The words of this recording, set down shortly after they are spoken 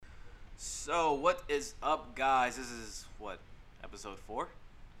So, what is up, guys? This is what, episode 4?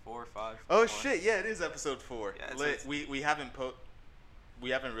 4 or 5? Oh 4? shit! Yeah, it is episode 4. Yeah, we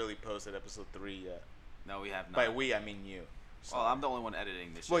haven't really posted episode 3 yet. No, we have not. By we, I mean you. Well, I'm the only one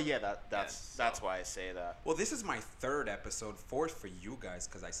editing this shit. Well, yeah, that's Yeah, so- why I say that. Well, this is my third episode, fourth for you guys,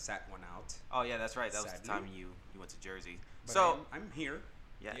 because I sat one out. Oh, yeah, that's right. That was the Sadly. time you went to Jersey. But So, I'm here.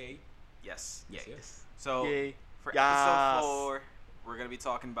 yeah. Yay. Yes. Yes, Yay. yes. So, Yay. for Yes. episode 4, we're going to be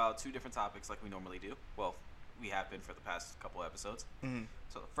talking about 2 different topics like we normally do. Well, we have been for the past couple episodes. Mhm.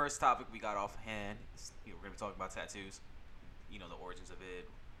 So, the first topic we got offhand is, we're going to be talking about tattoos. You know, the origins of it,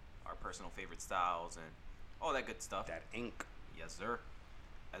 our personal favorite styles, and all that good stuff. That ink. Yes, sir.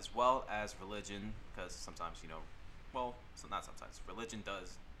 As well as religion, because sometimes, well, not sometimes. Religion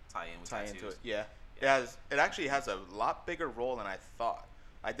does tie in with Tie tattoos. into it. Yeah. Yeah. It actually has a lot bigger role than I thought.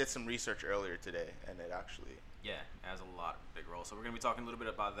 I did some research earlier today, and it actually. Yeah, it has a lot big role. So we're going to be talking a little bit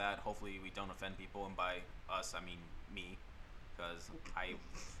about that. Hopefully we don't offend people, and by us, I mean me, because I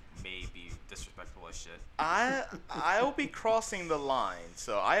may be disrespectful as shit. I'll be crossing the line,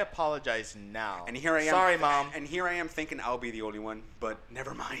 so I apologize now. And here I am. Sorry, Mom. And here I am thinking I'll be the only one, but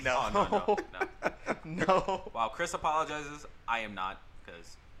never mind. No. Oh, no. No. While Chris apologizes, I am not,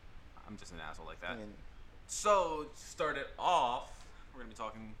 because I'm just an asshole like that. I mean, So, to start it off, we're going to be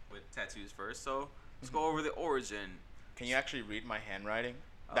talking with tattoos first. So, let's go over the origin. can you actually read my handwriting?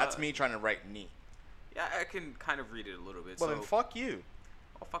 That's me trying to write neat. Yeah, I can kind of read it a little bit. Well, so, then fuck you.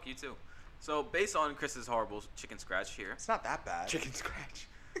 oh, fuck you too. So, based on Chris's horrible chicken scratch here. It's not that bad. Chicken scratch.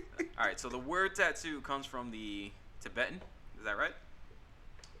 All right, so the word tattoo comes from the Tibetan. Is that right?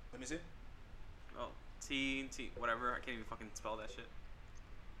 Let me see. Oh, T, whatever. I can't even fucking spell that shit.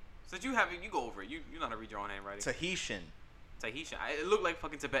 So you go over it. You know how to read your own handwriting. Tahitian. Tahitian. It looked like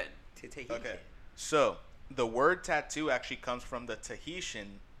fucking Tibetan. Okay. So, the word tattoo actually comes from the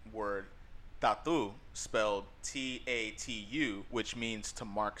Tahitian word tatu, spelled T-A-T-U, which means to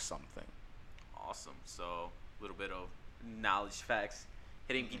mark something. Awesome. So, a little bit of knowledge facts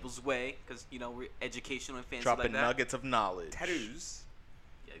hitting people's way because, we're educational and fancy Dropping like that. nuggets of knowledge. Tattoos.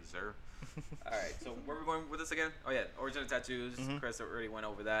 Yeah, sir. All right, so where are we going with this again? Oh, yeah, origin of tattoos. Chris already went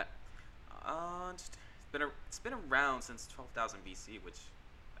over that. It's been around since 12,000 BC, which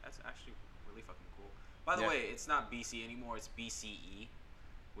that's actually really fucking cool. By the Yeah. way, it's not BC anymore. It's BCE,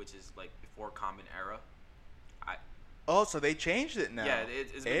 which is like before Common Era. Oh, so they changed it now. Yeah,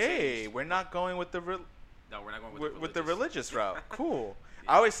 it's been Hey, changed. we're not going with the No, we're not going with the religious route. Cool.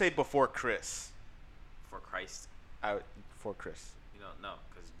 Yeah. I always say before Chris. For Christ. Before Chris. No,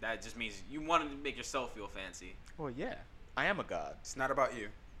 because that just means you wanted to make yourself feel fancy. Well, yeah. I am a god. It's not about you.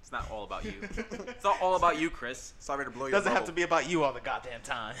 It's not all about you. It's not all about you, Chris. Sorry to blow your Doesn't have to bubble. be about you all the goddamn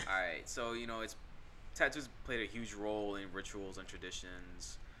time. All right, so it's tattoos played a huge role in rituals and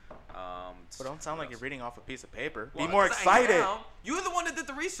traditions. But don't sound what like you're else? reading off a piece of paper. Well, be more 'cause I excited. am. You're the one that did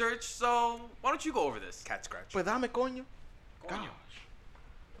the research, so why don't you go over this? Cat scratch. Pues dame coño. Coño.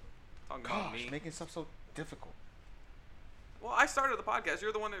 Talking about me. Making stuff so difficult. Well, I started the podcast.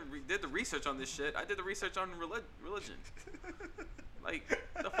 You're the one that did the research on this shit. I did the research on religion. Like,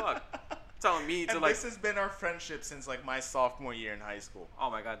 the fuck? Telling me to And like. this has been our friendship since like my sophomore year in high school.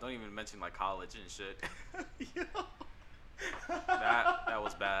 Oh my god! Don't even mention like college and shit. Yeah. That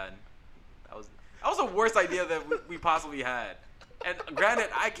was bad. That was the worst idea that we possibly had. And granted,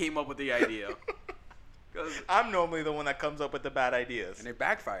 I came up with the idea. 'Cause I'm normally the one that comes up with the bad ideas. And it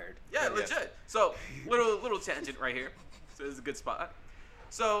backfired. yeah, Yeah. legit. So little tangent right here. So this is a good spot.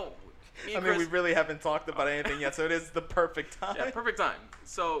 So me I and mean, Chris, we really haven't talked about anything yet, so it is the perfect time. yeah, perfect time.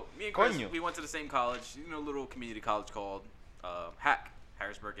 So me and Chris, Coño. we went to the same college, little community college called HAC,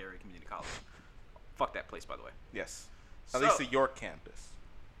 Harrisburg Area Community College. Fuck that place, by the way. Yes. So- At least the York campus.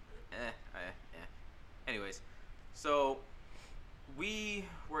 Anyways, so we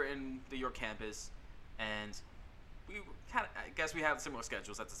were in the York campus, and we kind of, I guess we had similar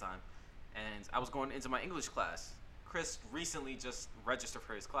schedules at the time. And I was going into my English class. Chris recently just registered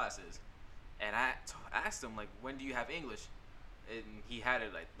for his classes, and I asked him like, when do you have English? And he had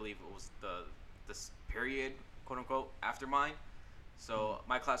it, I believe it was this period, quote unquote, after mine. So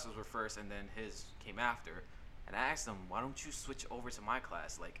my classes were first, and then his came after. And I asked him, why don't you switch over to my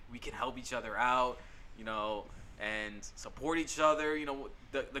class? Like, we can help each other out, and support each other,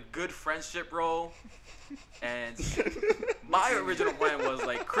 the good friendship role. And my original plan was,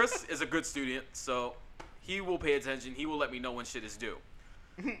 like, Chris is a good student, so he will pay attention. He will let me know when shit is due.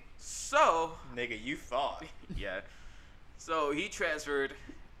 So, Nigga, you thought. yeah. So he transferred,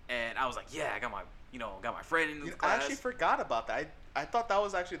 and I was like, yeah, I got my friend in the I class. actually forgot about that. I thought that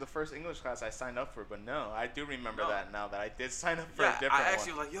was actually the first English class I signed up for, but no, I do remember No. that now that I did sign up for Yeah, a different I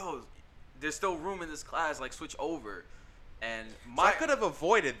actually one. was like, yo, there's still room in this class. Like, switch over. And So I could have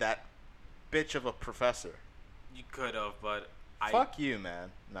avoided that bitch of a professor. You could have, but Fuck you, man.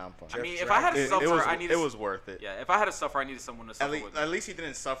 No, I'm fine. I mean, if I had to suffer, I needed. It was worth it. Yeah, if I had to suffer, I needed someone to suffer with. At least you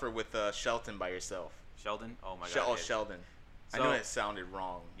didn't suffer with Shelton by yourself. Sheldon? Oh my god. Sheldon. So, I know it sounded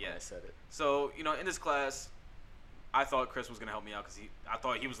wrong when I said it. So, in this class, I thought Chris was gonna help me out because I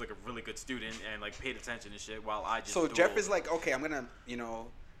thought he was like a really good student and like paid attention and shit. While I just. So Jeff is like, okay, I'm gonna,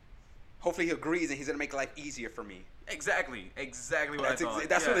 hopefully he agrees and he's gonna make life easier for me. Exactly what I thought.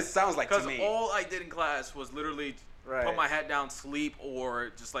 That's what it sounds like to me. Because all I did in class was literally put my head down, sleep,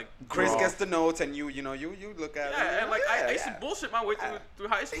 or just like. Chris gets the notes and you look at it. Yeah, and like I used to bullshit my way through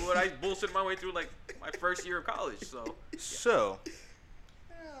high school, and I bullshit my way through like my first year of college. So.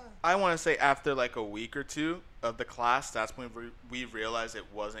 I want to say after like a week or two of the class, that's when we realized it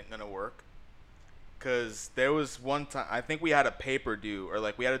wasn't gonna work. Cause there was one time I think we had a paper due, or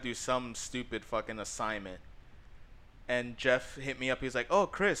like we had to do some stupid fucking assignment. And Jeff hit me up. He's like, "Oh,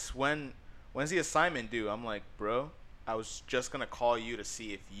 Chris, when's the assignment due?" I'm like, "Bro, I was just gonna call you to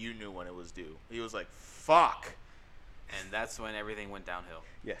see if you knew when it was due." He was like, "Fuck." And that's when everything went downhill.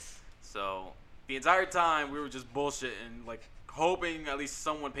 Yes. So the entire time we were just bullshitting, like hoping at least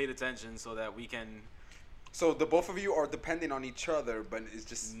someone paid attention so that we can. So the both of you are depending on each other, but it's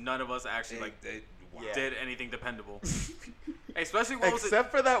just none of us actually wow. did anything dependable. Especially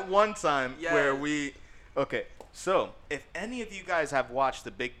except for that one time where we. Okay, so if any of you guys have watched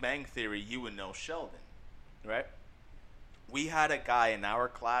The Big Bang Theory, you would know Sheldon, right? We had a guy in our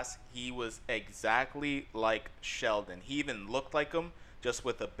class. He was exactly like Sheldon. He even looked like him, just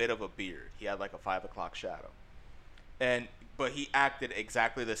with a bit of a beard. He had like a 5 o'clock shadow, but he acted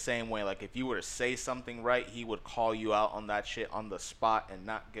exactly the same way. Like if you were to say something right, he would call you out on that shit on the spot and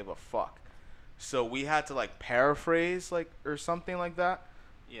not give a fuck. So we had to like paraphrase or something like that.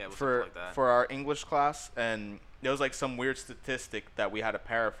 Yeah, it was for like that. For our English class, and there was like some weird statistic that we had to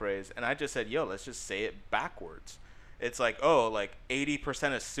paraphrase, and I just said, "Yo, let's just say it backwards." It's like, oh, like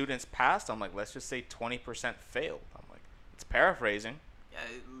 80% of students passed. I'm like, let's just say 20% failed. I'm like, it's paraphrasing. Yeah,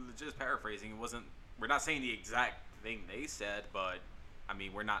 just paraphrasing. It wasn't. We're not saying the exact thing they said, but I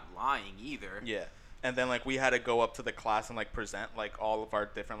mean, we're not lying either. Yeah. And then like we had to go up to the class and like present like all of our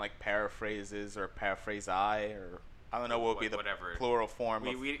different like paraphrases or paraphrase or I don't know what would be the plural form.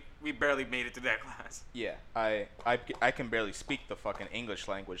 We barely made it through that class. Yeah, I can barely speak the fucking English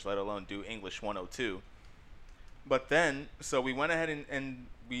language, let alone do English 102. But then, so we went ahead and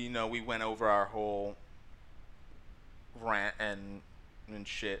we went over our whole rant and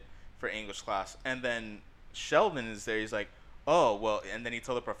shit for English class. And then Sheldon is there. He's like, oh, well, and then he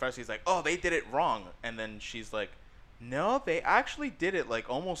told the professor, he's like, oh, they did it wrong. And then she's like, no, they actually did it like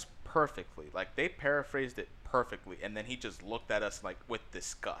almost perfectly. Like they paraphrased it perfectly. And then he just looked at us like with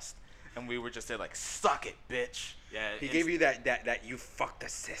disgust. And we were just there like, suck it, bitch. Yeah. He gave you that you fucked the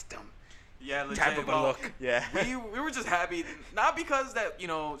system. Yeah, legit. Type of a look. Yeah. We were just happy, not because that,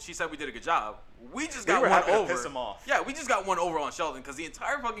 she said we did a good job. We just got were one happy over. to piss him off. Yeah, we just got one over on Sheldon because the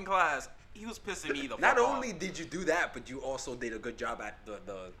entire fucking class, he was pissing me the fuck Not off. only did you do that, but you also did a good job at the.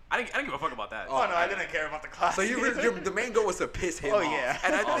 I didn't give a fuck about that. Oh no, I didn't care about the class. So the main goal was to piss him off. Oh yeah.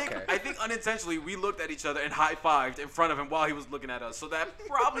 And I think unintentionally we looked at each other and high-fived in front of him while he was looking at us. So that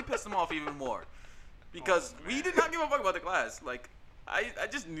probably pissed him off even more. Because we did not give a fuck about the class. Like, I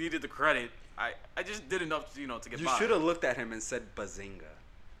just needed the credit. I just did enough to get by. You should have looked at him and said bazinga.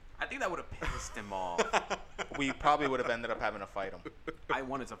 I think that would have pissed him off. We probably would have ended up having to fight him. I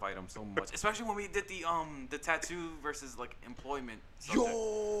wanted to fight him so much, especially when we did the tattoo versus like employment subject. Yo,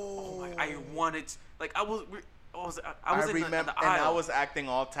 oh my! I wanted I was in remember, the and aisle. I was acting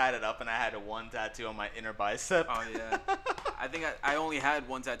all tatted up, and I had one tattoo on my inner bicep. Oh yeah. I think I only had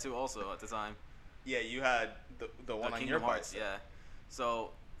one tattoo also at the time. Yeah, you had the one on Kingdom your Hearts, bicep. yeah. So.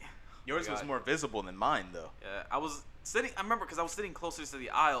 Yours was more visible than mine, though. Yeah, I was sitting. I remember because I was sitting closer to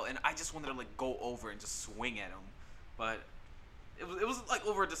the aisle, and I just wanted to like go over and just swing at him, but it was like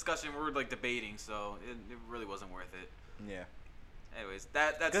over a discussion. We were like debating, so it really wasn't worth it. Yeah. Anyways,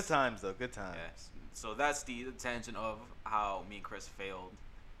 that's good times though. Good times. Yeah. So that's the tangent of how me and Chris failed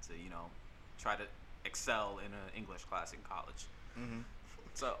to try to excel in an English class in college. Mm-hmm.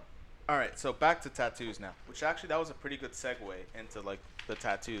 So. All right, so back to tattoos now, which actually that was a pretty good segue into like the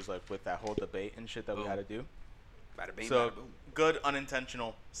tattoos, like with that whole debate and shit that we had to do. Bada bing, So bada boom. good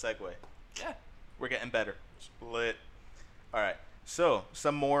unintentional segue. Yeah. We're getting better. Split. All right, so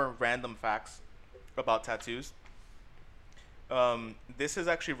some more random facts about tattoos. This is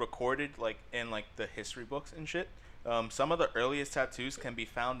actually recorded like in like the history books and shit. Some of the earliest tattoos can be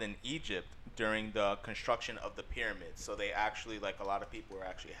found in Egypt during the construction of the pyramids. So they actually, like, a lot of people were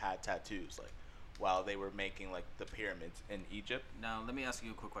actually had tattoos, like, while they were making, like, the pyramids in Egypt. Now, let me ask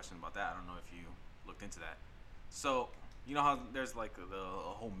you a quick question about that. I don't know if you looked into that. So, you know how there's like the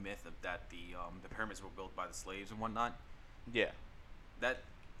whole myth of that the pyramids were built by the slaves and whatnot. Yeah. That,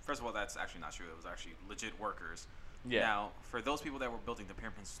 first of all, that's actually not true. It was actually legit workers. Yeah. Now, for those people that were building the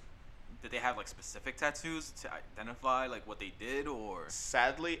pyramids, did they have like specific tattoos to identify like what they did, or?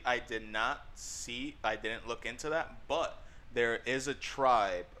 Sadly, I didn't look into that, but there is a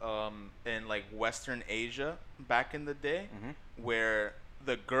tribe in like Western Asia back in the day where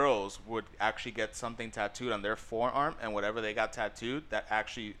the girls would actually get something tattooed on their forearm, and whatever they got tattooed, that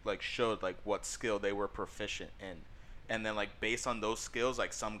actually like showed like what skill they were proficient in. And then like based on those skills,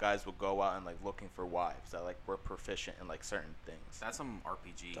 like some guys would go out and like looking for wives that like were proficient in like certain things. That's some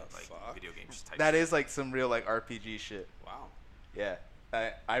RPG The like fuck? video games type. That shit. is like some real like RPG shit. Wow. Yeah,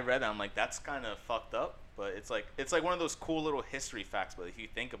 I read that. I'm like, that's kind of fucked up, but it's like one of those cool little history facts. But if you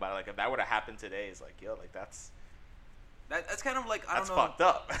think about it, like if that would have happened today, it's like, yo, like that's That's kind of like, I don't know. fucked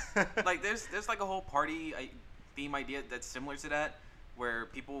up. Like there's like a whole party theme idea that's similar to that, where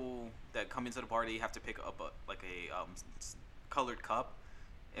people that come into the party have to pick up a colored cup.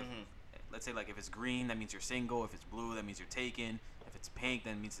 If, let's say like if it's green, that means you're single. If it's blue, that means you're taken. If it's pink,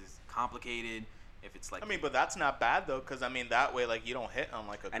 then it means it's complicated. If it's like, I mean, but that's not bad though, because I mean that way like you don't hit on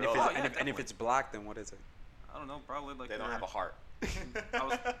like a And girl. if it's, Oh, yeah, and if it's black, then what is it? I don't know, probably like they don't your- have a heart. I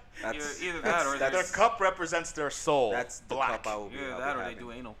was, That's- either that or that's- Their cup represents their soul. That's the black. cup I will be. either I'll that be or they having.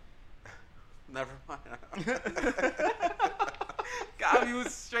 do anal. Never mind. Gabi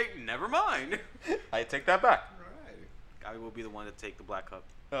was straight. Never mind. I take that back. Gabi will be the one to take the black cup.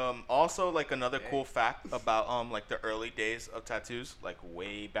 Also, like another cool fact about like the early days of tattoos, like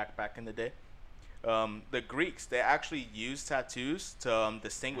way back in the day, the Greeks, they actually used tattoos to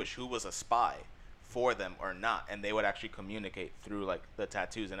distinguish who was a spy for them or not, and they would actually communicate through like the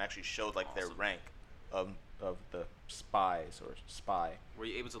tattoos and actually showed like their Awesome. rank of the spies or spy. Were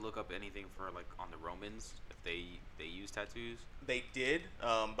you able to look up anything for like on the Romans if they use tattoos? They did,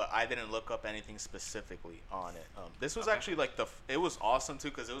 but I didn't look up anything specifically on it. This was Okay. actually like it was awesome too,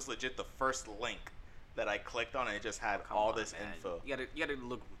 because it was legit the first link that I clicked on, and it just had Come all on, this man. info. You gotta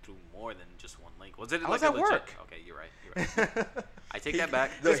look through more than just one link. Was it I like was a at legit? work. Okay, you're right. I take that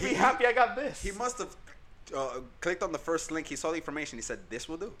back. The- Just be happy I got this. He must have clicked on the first link. He saw the information. He said, "This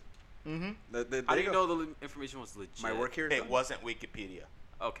will do." Mm-hmm. I there didn't you know the information was legit. My work here is It done. wasn't Wikipedia.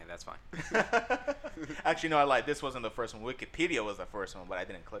 Okay, that's fine. Actually, no, I lied. This wasn't the first one. Wikipedia was the first one, but I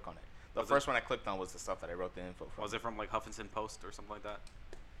didn't click on it. The Was first one I clicked on was the stuff that I wrote the info from. Was it from like Huffington Post or something like that?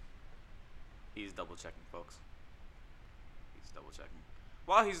 He's double checking, folks. He's double checking.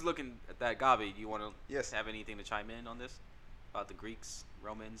 While he's looking at that, Gabi, do you want to Yes. have anything to chime in on this about the Greeks,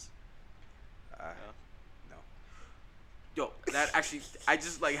 Romans? No. Yo, that actually, I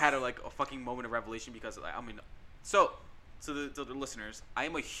just like had a fucking moment of revelation because like, I mean, so to the listeners, I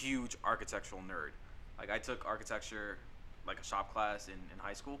am a huge architectural nerd. Like I took architecture, like a shop class in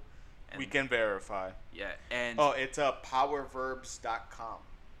high school. And We can verify. Yeah, and Oh, it's powerverbs.com.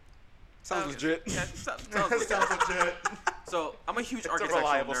 Sounds legit. Yeah, sounds legit. So I'm a huge It's a architectural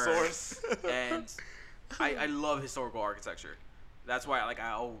reliable nerd, source. and I love historical architecture. That's why like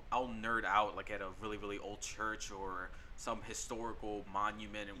I'll nerd out like at a really old church or some historical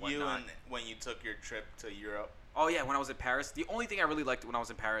monument and You whatnot. and when you took your trip to Europe. Oh yeah, when I was in Paris, the only thing I really liked when I was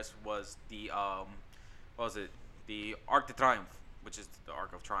in Paris was the what was it? The Arc de Triomphe, which is the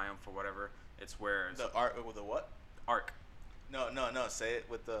Arc of Triumph or whatever. It's where The art with the what? Arc. No. Say it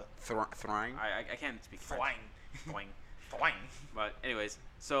with the Thrine. I can't speak French. twang. Twang. Twang. But anyways,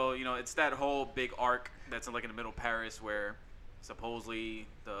 so you know it's that whole big arc that's in, like in the middle of Paris where supposedly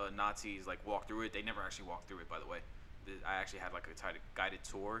the Nazis like walked through it. They never actually walked through it, by the way. I actually had like a guided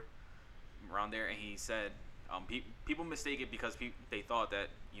tour around there, and he said people mistake it because they thought that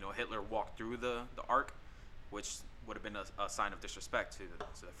you know Hitler walked through the arc, which would have been a sign of disrespect to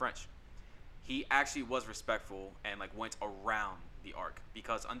the French. He actually was respectful and like went around the arc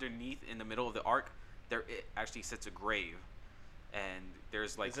because underneath in the middle of the arc there it actually sits a grave, and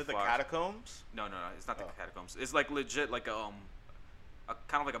there's like Is it the flowers. catacombs? No, it's not the Oh. catacombs. It's like legit like a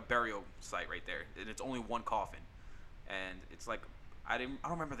kind of like a burial site right there, and it's only one coffin, and it's like I don't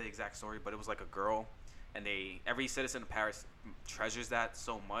remember the exact story, but it was like a girl, and every citizen of Paris treasures that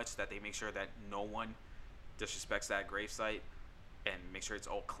so much that they make sure that no one disrespects that grave site, and make sure it's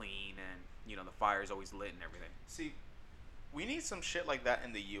all clean, and you know the fire is always lit and everything. See, we need some shit like that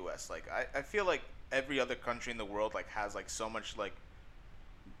in the U.S. Like, I feel like every other country in the world like has like so much like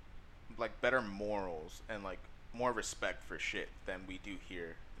better morals and like more respect for shit than we do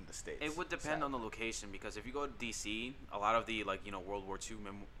here in the States. It would depend on the location, because if you go to DC, a lot of the World War II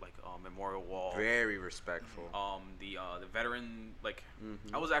memorial wall, Very respectful. the veteran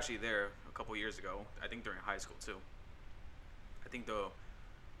Mhm. I was actually there a couple years ago. I think during high school too. I think the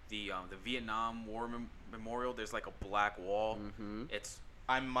Vietnam War memorial. There's like a black wall. Mhm. It's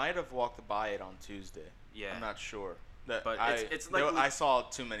I might have walked by it on Tuesday. Yeah. I'm not sure. That But it's there- like I saw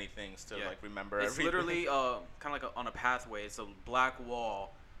too many things to Yeah. like remember It's everything. literally kind of like on a pathway. It's a black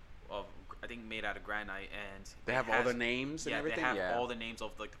wall of, I think, made out of granite, and They it have all has- the names and yeah, everything. they have Yeah. all the names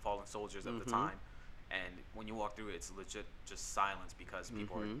of like the fallen soldiers at the Mhm. time. And when you walk through it, it's legit just silence, because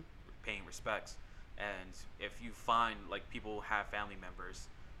people Mhm. are paying respects. And if you find like people have family members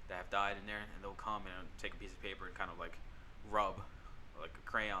that have died in there, and they'll come and take a piece of paper and kind of like rub like a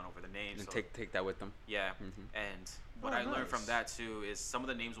crayon over the names. And So- take that with them. yeah, Mhm. and what Oh, I learned from nice. that too is some of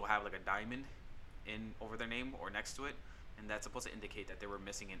the names will have like a diamond in over their name or next to it, and that's supposed to indicate that they were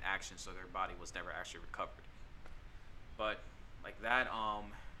missing in action, so their body was never actually recovered. But like that,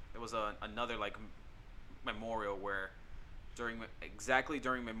 there was another like memorial where exactly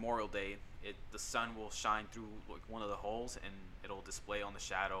during Memorial Day, the sun will shine through like one of the holes, and it'll display on the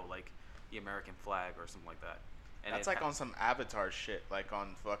shadow like the American flag or something like that. And That's it like ha- on some Avatar shit, like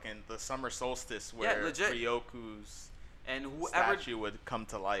on fucking the summer solstice where legit. Ryoku's and whoever statue would come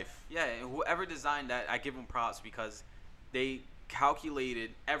to life. Yeah, and whoever designed that, I give them props, because they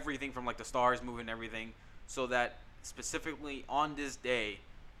calculated everything from like the stars moving and everything, so that specifically on this day,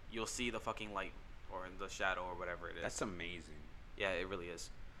 you'll see the fucking light or the shadow or whatever it is. That's amazing. Yeah, it really is.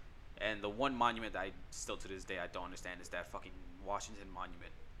 And the one monument that I still to this day I don't understand is that fucking Washington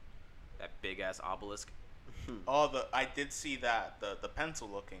Monument, that big ass obelisk. Oh, I did see that the pencil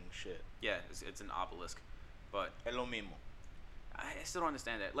looking shit. Yeah, it's an obelisk, but Es lo mismo. I still don't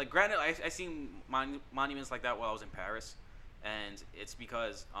understand that. Like, granted, I seen monuments like that while I was in Paris, and it's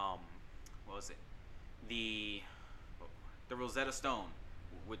because what was it? The Rosetta Stone,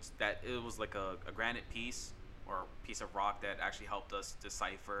 which that it was like a granite piece or piece of rock that actually helped us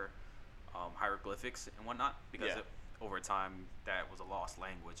decipher hieroglyphics and whatnot, because Yeah. over time that was a lost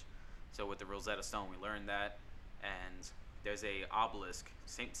language. So with the Rosetta Stone, we learned that, and there's a obelisk,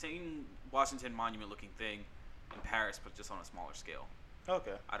 same Washington Monument looking thing in Paris, but just on a smaller scale.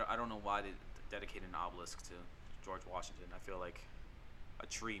 Okay. I don't know why they dedicated an obelisk to George Washington. I feel like a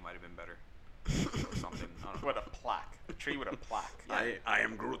tree might have been better or something. I don't know. With a plaque. A tree with a plaque. Yeah. I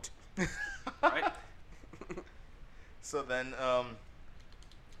am Groot. Right? So then,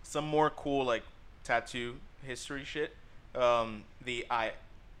 some more cool like tattoo history shit. The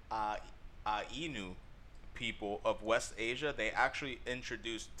Ainu people of West Asia, they actually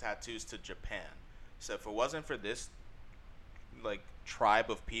introduced tattoos to Japan. So if it wasn't for this like tribe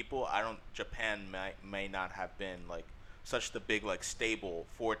of people, Japan may not have been like such the big like stable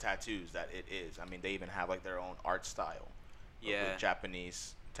for tattoos that it is. I mean, they even have like their own art style. Yeah. With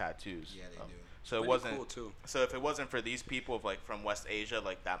Japanese tattoos. Yeah, they do. So it Pretty wasn't cool too. So if it wasn't for these people of like from West Asia,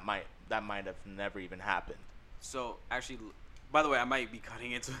 like that might have never even happened. So actually, by the way, I might be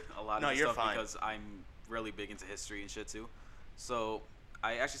cutting into a lot of No, this you're stuff fine. because I'm really big into history and shit too. So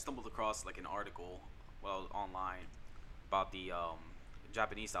I actually stumbled across like an article, online, about the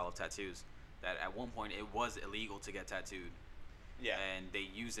Japanese style of tattoos. That at one point it was illegal to get tattooed, Yeah. and they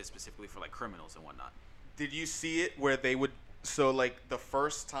used it specifically for like criminals and whatnot. Did you see it where they would like the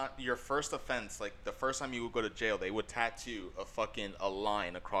first time your first offense, like the first time you would go to jail, they would tattoo a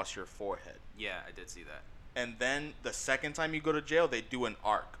line across your forehead. Yeah, I did see that. And then the second time you go to jail, they do an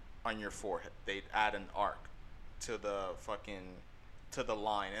arc on your forehead. They add an arc to the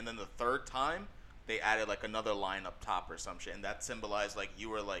line. And then the third time, they added like another line up top or some shit, and that symbolized like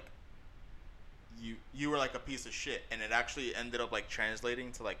you were like a piece of shit, and it actually ended up like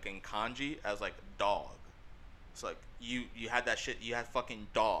translating to like in kanji as like dog. So like you had that shit, you had fucking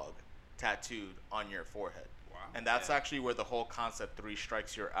dog tattooed on your forehead. Wow. And that's Yeah. actually where the whole concept 3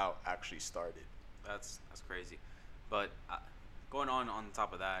 strikes you're out actually started. That's crazy. But going on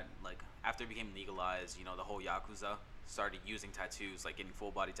top of that, like after it became legalized, the whole Yakuza started using tattoos, like getting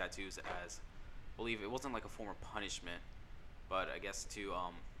full body tattoos as, I believe it wasn't like a form of punishment, but I guess to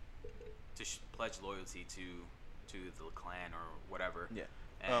pledge loyalty to the clan or whatever. Yeah.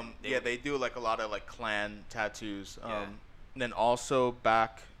 And They do like a lot of like clan tattoos. Yeah. And then also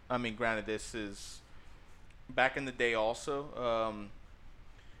granted this is back in the day also,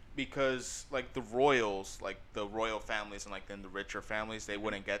 because like the royals, like the royal families and like then the richer families, they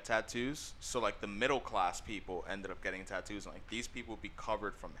wouldn't get tattoos. So like the middle class people ended up getting tattoos, and like these people would be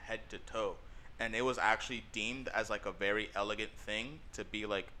covered from head to toe. And it was actually deemed as like a very elegant thing to be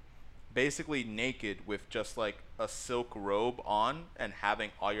like basically naked with just like a silk robe on and having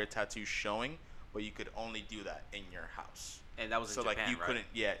all your tattoos showing, but you could only do that in your house. And that was So in like Japan, you right? couldn't,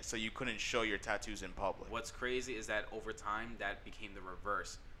 yeah. So you couldn't show your tattoos in public. What's crazy is that over time that became the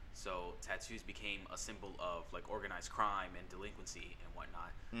reverse. So tattoos became a symbol of like organized crime and delinquency and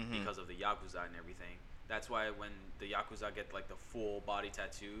whatnot Mhm. because of the yakuza and everything. That's why when the yakuza get like the full body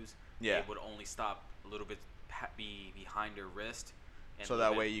tattoos, Yeah. they would only stop a little bit be behind their wrist. And So a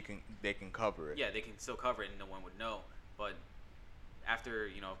little that way bit- they can cover it. yeah, they can still cover it and no one would know. But after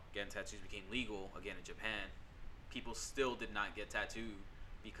getting tattoos became legal again in Japan, people still did not get tattooed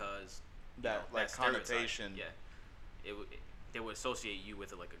because That, like, stereotype, connotation. Yeah, they would associate you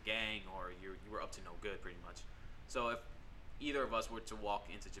with like a gang or you were up to no good pretty much. So if either of us were to walk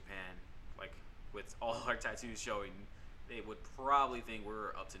into Japan like with all our tattoos showing, they would probably think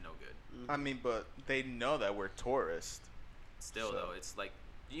we're up to no good. I mean, but they know that we're tourists. Still So- though, it's like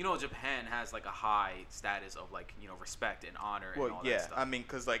Japan has like a high status of like respect and honor and Well, all yeah. that stuff. I mean,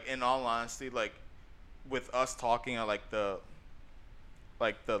 cause like in all honesty, like with us talking at like the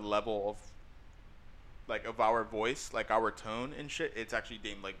level of like of our voice, like our tone and shit, it's actually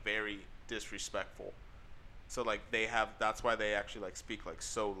deemed like very disrespectful. So like that's why they actually like speak like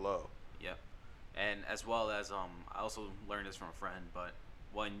so low. Yep. And as well as I also learned this from a friend, but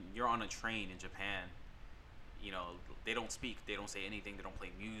when you're on a train in Japan, they don't speak, they don't say anything, they don't play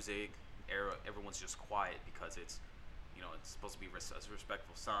music. Everyone's just quiet because it's supposed to be a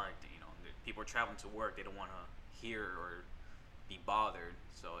respectful sign. People are traveling to work, they don't want to hear or be bothered,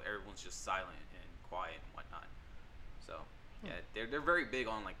 so everyone's just silent and quiet and whatnot. So yeah, they're very big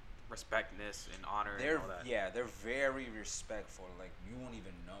on like respectness and honor They're and all that. they're very respectful. Like you won't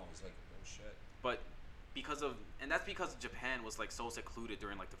even know. It's like oh shit. But that's because Japan was like so secluded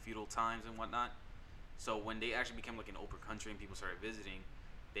during like the feudal times and whatnot. So when they actually became like an open country and people started visiting,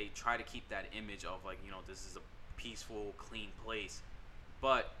 they try to keep that image of like this is a peaceful, clean place.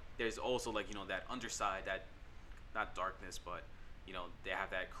 But there's also like that underside, that not darkness, but they have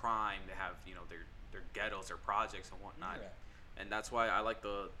that crime. They have their ghettos, their projects and whatnot. Yeah. And that's why I like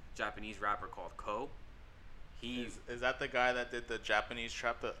the Japanese rapper called Ko. He Is that the guy that did the Japanese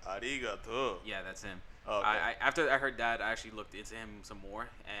trap, the arigato? Yeah, that's him. Oh, okay. After I heard that, I actually looked into him some more,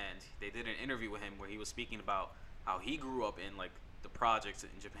 and they did an interview with him where he was speaking about how he grew up in like the projects in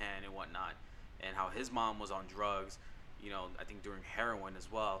Japan and whatnot, and how his mom was on drugs, I think during heroin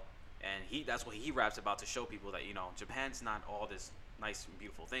as well, and that's what he raps about to show people that Japan's not all this nice and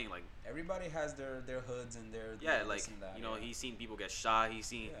beautiful thing. Like Everybody has their hoods and their yeah, this like and that, he's seen people get shot. He's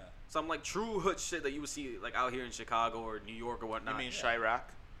seen Yeah. some like true hood shit that you would see like out here in Chicago or New York or whatnot. You mean Yeah. Chirac?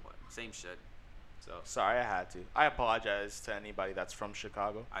 Same shit. So Sorry, I had to. I apologize to anybody that's from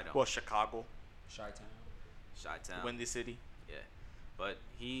Chicago. I don't. Well, Chicago, Chi-town. Chi-town. Windy City. Yeah, but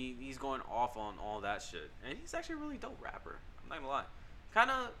he's going off on all that shit, and he's actually a really dope rapper. I'm not gonna lie. Kind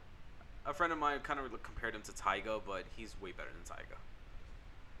of, a friend of mine kind of compared him to Tyga, but he's way better than Tyga.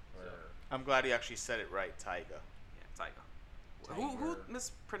 I'm glad he actually said it right, Tyga. Yeah, Tyga. Who Tiger.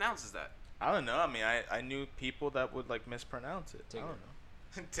 mispronounces that? I don't know. I mean, I knew people that would like mispronounce it. I Tigger. don't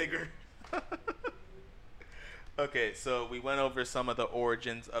know. Tigger. Okay, so we went over some of the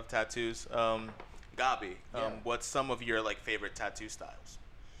origins of tattoos. Gabi, Yeah. what's some of your like favorite tattoo styles?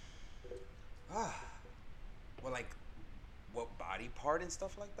 Well, like, what body part and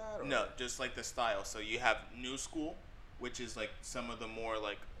stuff like that? Or? No, just like the style. So you have new school, which is like some of the more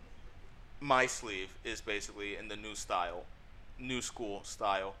like my sleeve is basically in the new school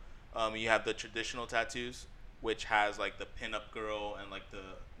style. You have the traditional tattoos, which has like the pinup girl and like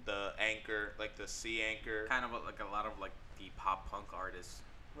the anchor, like the sea anchor. Kind of like a lot of like the pop punk artists,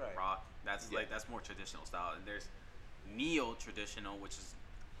 Right. rock. That's Yeah. like that's more traditional style. And there's neo traditional, which is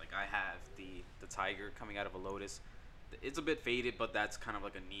like I have the tiger coming out of a lotus. It's a bit faded, but that's kind of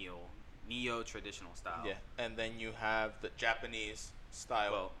like a neo traditional style. Yeah, and then you have the Japanese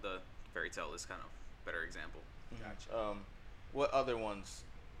style. Well, the fairy tale is kind of a better example. Gotcha. What other ones?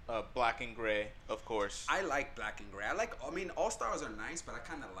 Black and gray, of course. I like black and gray. I mean, all styles are nice, but I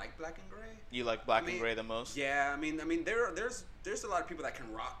kind of like black and gray. You like black I mean, and gray the most? Yeah, I mean, there's a lot of people that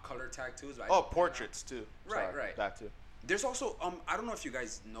can rock color tattoos. But Oh, portraits too. Right, Sorry, right. That too. There's also I don't know if you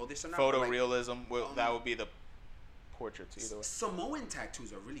guys know this or not. but, like, Photorealism. That would be the portraits either way. Samoan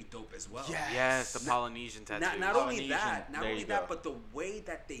tattoos are really dope as well. Yeah. Yes, the Polynesian tattoos. Not only Polynesian, that, there you go. but the way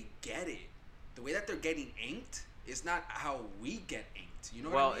that they get it, the way that they're getting inked, is not how we get inked. You know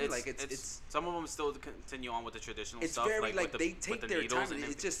Well, what I mean? it's, Like it's some of them still continue on with the traditional It's stuff. very, like like, with they the, take with the their needles time, and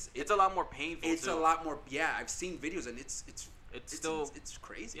and it's everything. just- it's a lot more painful. it's too. a lot more. Yeah, I've seen videos, and it's it's still it's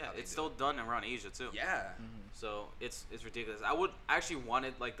crazy. yeah, how they it's do still it. done around Asia too. Yeah. So it's ridiculous. I would actually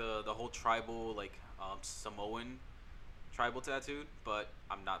wanted like the whole tribal like Samoan tribal tattooed, but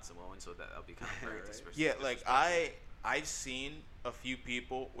I'm not Samoan, so that'll be kind of very Right. Yeah, like disrespectful. I've seen a few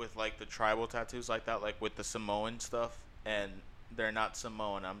people with like the tribal tattoos like that, like with the Samoan stuff, and they're not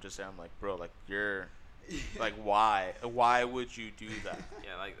Samoan. I'm just saying, I'm like, bro, like you're like why would you do that?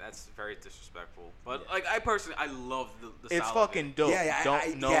 Yeah, like that's very disrespectful. But Yeah. like I personally, I love the It's style of fucking it. dope. Yeah,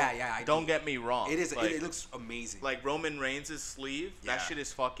 I don't do. get me wrong. It is. Like, It looks amazing. like Roman Reigns' sleeve. Yeah. That shit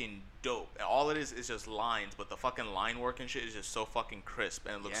is fucking dope. And all it is just lines, but the fucking line work and shit is just so fucking crisp,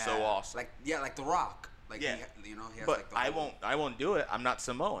 and it looks so awesome. Like The Rock. Like Yeah. he has But like the I whole- won't do it. I'm not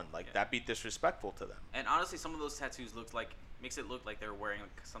Samoan. Like Yeah. that'd be disrespectful to them. And honestly, some of those tattoos makes it look like they're wearing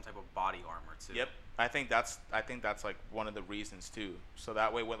like some type of body armor too. Yep. I think that's like one of the reasons too. So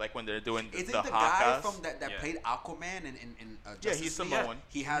that way, when they're doing Isn't the the guy hakas, from that Yeah. played Aquaman in Yeah, Justice he's League? Samoan.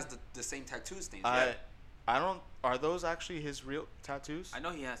 He has the same tattoos things. I Right? I don't. Are those actually his real tattoos? I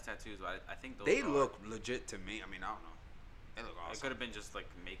know he has tattoos, but I think those They are, look legit to me. I mean, I don't know. They look It awesome. could have been just like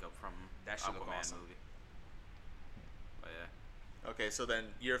makeup from That shit look Aquaman awesome. movie. But yeah. Okay, so then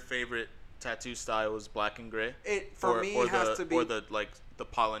your favorite tattoo style is black and gray. It for me has to be. or the like the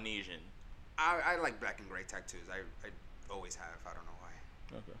Polynesian. I like black and gray tattoos. I always have. I don't know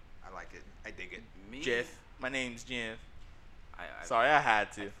why. Okay. I like it. I dig it. Me, Jeff, my name's Jeff. I Sorry, I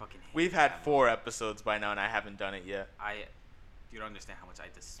had to. I fucking hate We've had that 4 episodes by now, and I haven't done it yet. You don't understand how much I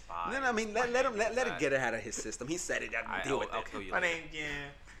despise. No, I mean, my let him name let is it get it out of his system. He said it. I- Deal with I'll it. kill you My later. name's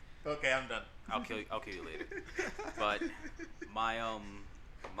Jeff. Okay, I'm done. I'll kill you later. But my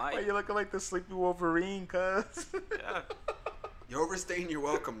Why you looking like the sleepy Wolverine, cuz? yeah, You're overstaying your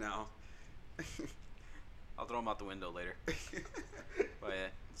welcome now. I'll throw him out the window later. But yeah,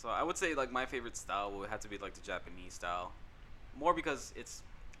 so I would say like my favorite style would have to be like the Japanese style, more because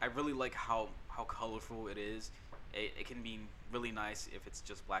I really like how colorful it is. It can be really nice if it's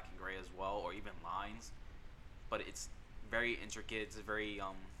just black and gray as well, or even lines, but it's very intricate. It's very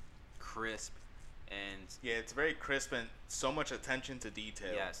crisp, and Yeah, it's very crisp and so much attention to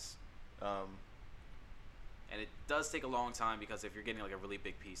detail. yes, Um, and it does take a long time because if you're getting like a really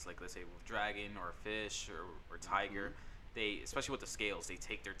big piece, like let's say with dragon or a fish or tiger, they, especially with the scales, they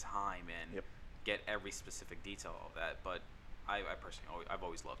take their time and Yep. get every specific detail of that. But I personally, I've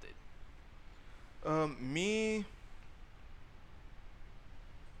always loved it. me.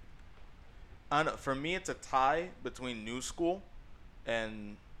 I don't know, for me, it's a tie between new school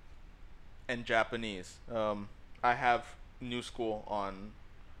and Japanese. I have new school on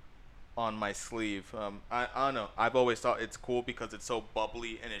my sleeve. I don't know. I've always thought it's cool because it's so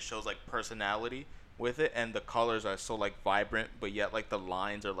bubbly and it shows like personality with it, and the colors are so like vibrant, but yet like the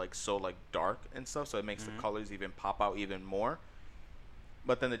lines are like so like dark and stuff, so it makes the colors even pop out even more.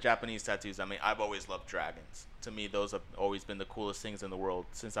 But then the Japanese tattoos, I mean, I've always loved dragons. To me, those have always been the coolest things in the world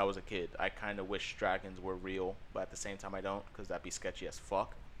since I was a kid. I kind of wish dragons were real, but at the same time I don't, because that'd be sketchy as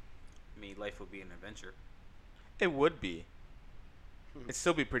fuck. I mean, life would be an adventure. It would be. It'd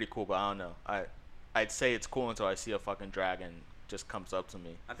still be pretty cool, but I don't know. I'd say it's cool until I see a fucking dragon just comes up to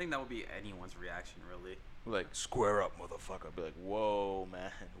me. I think that would be anyone's reaction, really. Like, square up, motherfucker. I'd be like, whoa,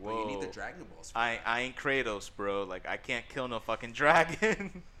 man. Whoa. But you need the Dragon Balls. For I that. ain't Kratos, bro. Like, I can't kill no fucking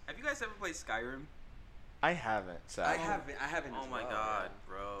dragon. Have you guys ever played Skyrim? I haven't, I sadly. haven't. I haven't. Oh as my well, god, yeah.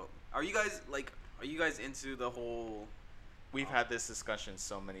 bro. Are you guys into the whole? We've had this discussion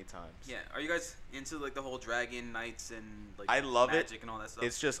so many times. Yeah, are you guys into like the whole dragon knights and like I love it. magic and all that stuff?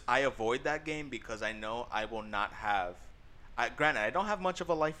 It's just I avoid that game because I know I will not have. Granted, I don't have much of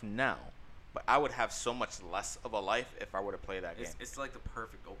a life now, but I would have so much less of a life if I were to play that game. It's like the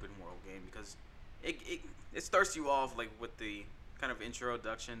perfect open world game because it starts you off like with the kind of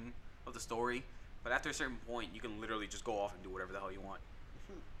introduction of the story, but after a certain point, you can literally just go off and do whatever the hell you want.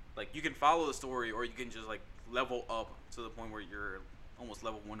 Like you can follow the story, or you can just like level up to the point where you're almost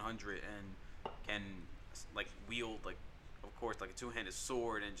level 100 and can like wield like, of course, like a two-handed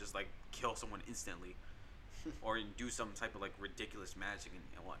sword and just like kill someone instantly, or do some type of like ridiculous magic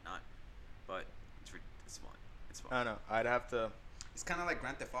and whatnot. But it's fun. It's fun. I don't know. I'd have to. It's kind of like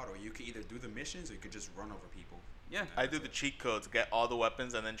Grand Theft Auto. You can either do the missions or you could just run over people. Yeah. I do the cheat codes, get all the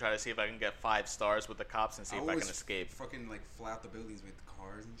weapons, and then try to see if I can get 5 stars with the cops and see if I always can escape. Fucking like fly out the buildings with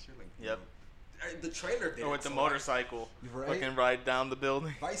cars and shit. Like Yep. The trailer did Or it. with the so motorcycle, Right? fucking ride down the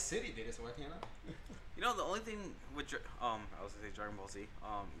building. Vice City did it, so why can't I? You know, the only thing with I was gonna say Dragon Ball Z,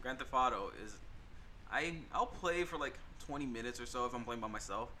 Grand Theft Auto is, I'll play for like 20 minutes or so if I'm playing by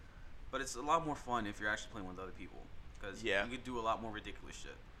myself, but it's a lot more fun if you're actually playing with other people because Yeah. you can do a lot more ridiculous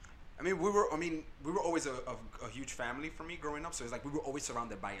shit. I mean, we were always a huge family for me growing up. So it's like we were always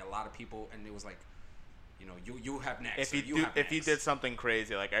surrounded by a lot of people, and it was like, you know, you have next. If you did something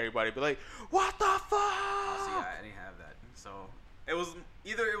crazy, like everybody would be like, "What the fuck?" Oh, see, I didn't have that. So it was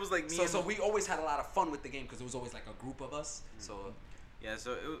like me. So we always had a lot of fun with the game because it was always like a group of us. So yeah.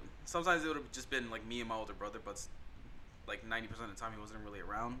 So sometimes it would have just been like me and my older brother, but like 90% of the time he wasn't really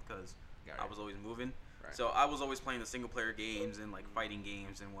around because I was always moving. Right. So I was always playing the single player games and like fighting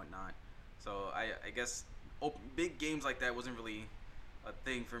games and whatnot. So I guess big games like that wasn't really a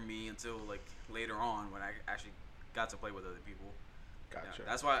thing for me until like later on when I actually got to play with other people. Gotcha. Yeah,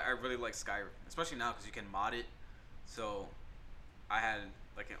 that's why I really like Skyrim, especially now because you can mod it. So I had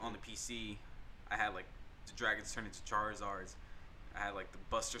like on the PC, I had like the dragons turn into Charizards. I had like the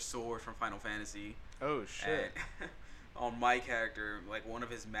Buster Sword from Final Fantasy. Oh shit. And on my character, like one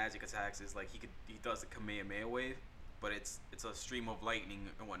of his magic attacks is like he does the Kamehameha wave, but it's a stream of lightning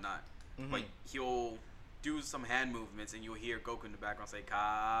and whatnot. Mm-hmm. But he'll do some hand movements and you'll hear Goku in the background say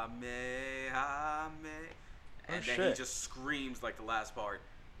Kamehameha, and then he just screams like the last part,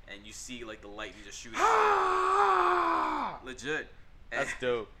 and you see like the lightning just shooting. Legit. And That's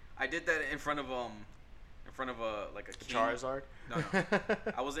dope. I did that in front of a like a king. Charizard? No.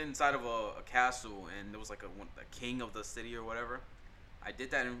 I was inside of a castle and there was like a king of the city or whatever. I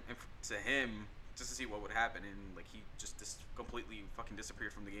did that to him just to see what would happen, and like he just completely fucking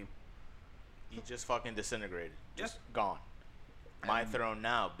disappeared from the game. He just fucking disintegrated. Yeah. Just gone. My throne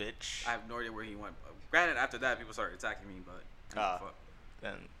now, bitch. I have no idea where he went. Granted, after that, people started attacking me, but fuck.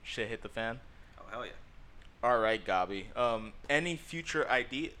 Then shit hit the fan. Oh hell yeah. All right, Gabi.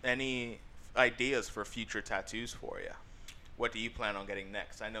 Any ideas for future tattoos for you? What do you plan on getting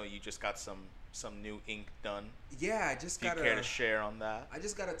next? I know you just got some new ink done. yeah, I just Do you got care to share on that? I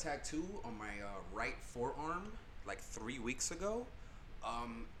just got a tattoo on my right forearm like 3 weeks ago.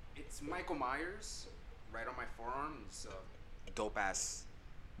 It's Michael Myers right on my forearm. It's a dope ass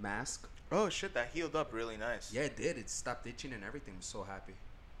mask. Oh shit, that healed up really nice. Yeah, it did. It stopped itching and everything. I'm so happy.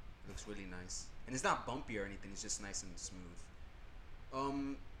 It looks really nice. And it's not bumpy or anything. It's just nice and smooth.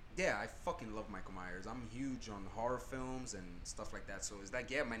 Yeah, I fucking love Michael Myers. I'm huge on horror films and stuff like that. So it's like,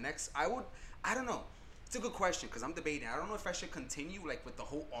 yeah, my next, I don't know. It's a good question because I'm debating. I don't know if I should continue like with the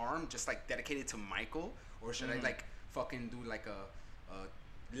whole arm just like dedicated to Michael, or should I like fucking do like a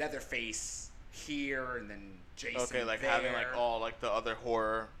Leatherface here and then Jason. Okay, like there. having like all like the other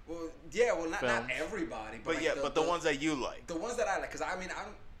horror. Well, yeah, well, not films. everybody, But like, yeah, but the ones that you like. the ones that I like, because I mean,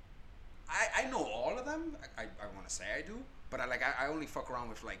 I know all of them. I want to say I do, but I only fuck around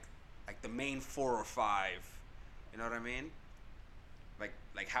with like the main 4 or 5. You know what I mean?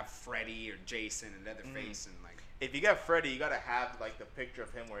 Like have Freddy or Jason and Leatherface and like. If you got Freddy, you gotta have like the picture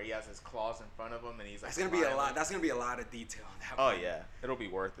of him where he has his claws in front of him and he's like. That's gonna be a lot. That's gonna be a lot of detail on that. Oh one. yeah, it'll be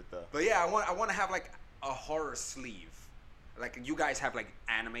worth it though. But yeah, I want to have like a horror sleeve. Like you guys have like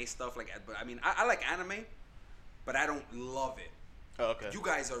anime stuff, like, but I mean I like anime, but I don't love it. Oh, okay. You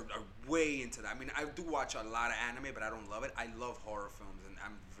guys are way into that. I mean, I do watch a lot of anime, but I don't love it. I love horror films, and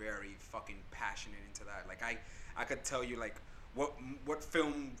I'm very fucking passionate into that. Like, I could tell you, like, what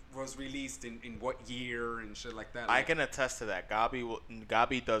film was released in what year and shit like that. Like, I can attest to that.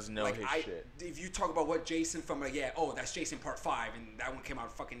 Gabi does know like his shit. If you talk about what Jason from, like, that's Jason Part 5, and that one came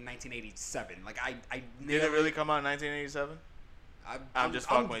out fucking 1987. Like, I Did it really come out in 1987? I'm just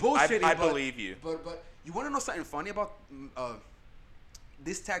fucking with you. bullshitting, I believe you. But you want to know something funny about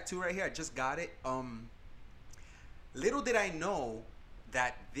this tattoo right here? I just got it. Little did I know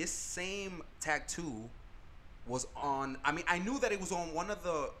that this same tattoo was on. I mean, I knew that it was on one of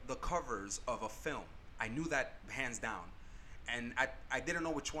the covers of a film. I knew that hands down, and I didn't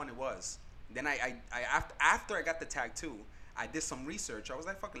know which one it was. Then I after I got the tattoo, I did some research. I was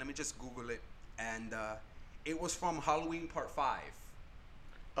like, fuck it, let me just Google it, and it was from Halloween Part 5.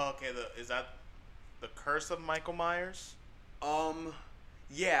 Okay, is that the Curse of Michael Myers?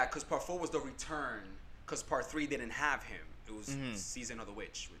 Yeah, because Part 4 was the return. Because Part 3 didn't have him. It was Season of the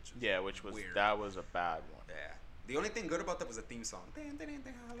Witch, which was weird. weird. That was a bad one. Yeah. The only thing good about that was the theme song.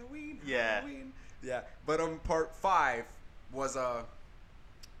 Halloween. Yeah. Halloween. Yeah. But Part 5 was a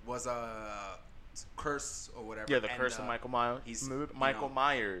curse or whatever. Yeah, the Curse of Michael Myers. Michael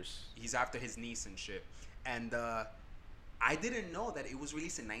Myers. He's after his niece and shit. And I didn't know that it was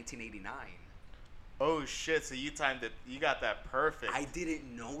released in 1989. Oh shit! So you timed it. You got that perfect. I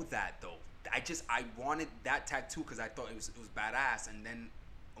didn't know that though. I wanted that tattoo because I thought it was badass. And then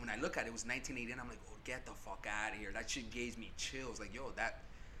when I look at it, it was 1989. I'm like, oh, get the fuck out of here. That shit gave me chills. Like, yo,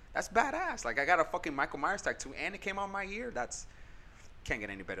 that's badass. Like, I got a fucking Michael Myers tattoo and it came out my year. Can't get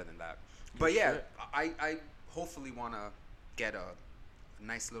any better than that. But yeah, I hopefully want to get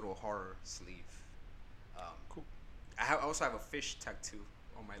nice little horror sleeve. Cool. I also have a fish tattoo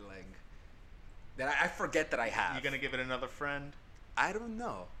on my leg that I forget that I have. You gonna give it another friend? I don't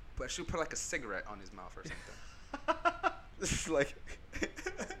know, but I should put like a cigarette on his mouth or something. This is like. That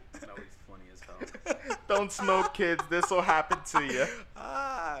would be funny as hell. Don't smoke, kids. This will happen to you.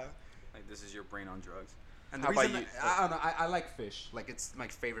 Like, this is your brain on drugs. And the How about reason you? I don't know, I like fish. Like, it's my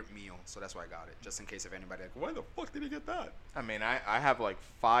favorite meal, so that's why I got it. Just in case if anybody like, why the fuck did he get that? I mean, I have like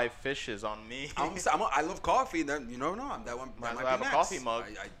 5 fishes on me. I love coffee. Then you never know. That one Might that as might well be have a next. coffee mug.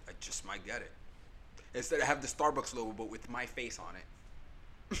 I just might get it. Instead, I have the Starbucks logo, but with my face on it.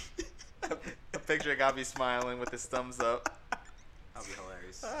 The picture got me smiling with his thumbs up. That'd be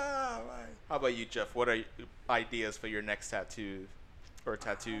hilarious. How about you, Jeff? What are your ideas for your next tattoo or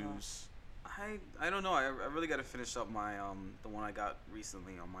tattoos? I don't know. I really got to finish up my the one I got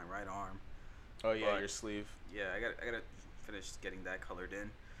recently on my right arm. Oh yeah, but- your sleeve. Yeah, I got to finish getting that colored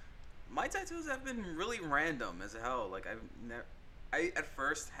in. My tattoos have been really random as hell. Like I at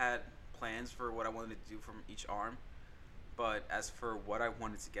first had plans for what I wanted to do from each arm, but as for what I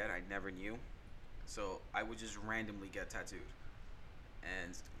wanted to get, I never knew. So I would just randomly get tattooed.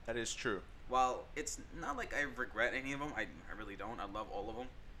 And That is true. while it's not like I regret any of them, I really don't. I love all of them.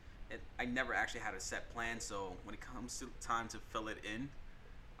 I never actually had a set plan, so when it comes to time to fill it in,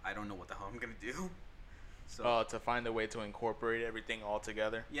 I don't know what the hell I'm gonna do. So To find a way to incorporate everything all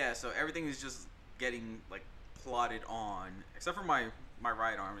together. yeah, so everything is just getting like plotted on, except for my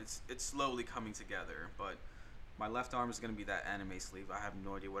right arm. It's slowly coming together, but my left arm is gonna be that anime sleeve. I have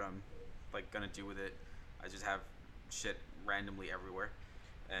no idea what I'm like gonna do with it. I just have shit randomly everywhere.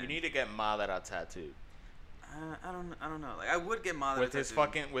 And You need to get Madara tattooed. I don't know. Like I would get Madara With his tattooed.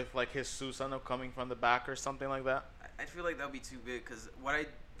 fucking, with like his Susanoo coming from the back or something like that. I feel like that would be too big because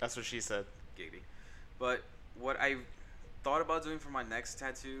That's what she said. giggity. But what I thought about doing for my next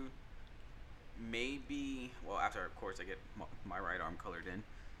tattoo, maybe, well, after of course I get my right arm colored in,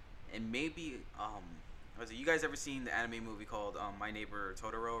 and maybe was it, you guys ever seen the anime movie called My Neighbor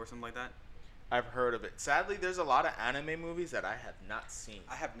Totoro or something like that? I've heard of it. Sadly, there's a lot of anime movies that I have not seen.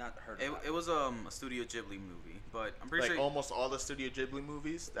 I have not heard of It was a Studio Ghibli movie, but I'm pretty Like sure almost all the Studio Ghibli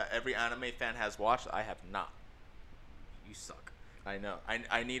movies that every anime fan has watched, I have not. you suck. I know.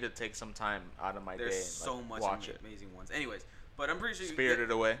 I need to take some time out of my There's day and so like, much watch it. amazing ones. Anyways, but I'm pretty sure Spirited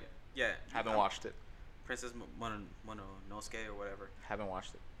Away. Yeah, Haven't watched it. Princess Mononosuke or whatever. Haven't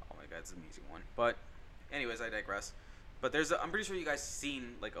watched it. Oh my god, it's an amazing one. But, anyways, I digress. But I'm pretty sure you guys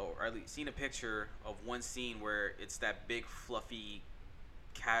seen or at least seen a picture of one scene where it's that big fluffy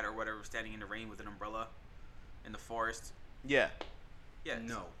cat or whatever standing in the rain with an umbrella in the forest. Yeah. Yeah.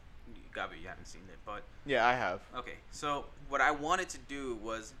 No. You haven't seen it, but Yeah, I have. okay. So what I wanted to do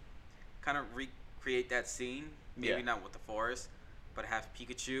was kind of recreate that scene. Maybe Yeah. not with the forest, but have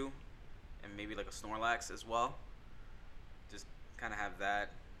Pikachu and maybe like a Snorlax as well. Just kind of have that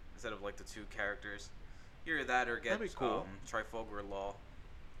instead of like the two characters. Either that or get That'd be cool. Trifogor Law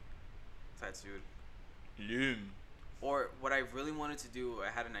tattooed. Loom. Or what I really wanted to do, I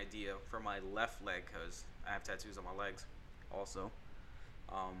had an idea for my left leg because I have tattoos on my legs also,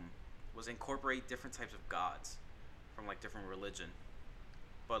 was incorporate different types of gods from like different religion,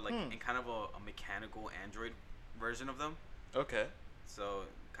 but like in kind of a mechanical android version of them. Okay. So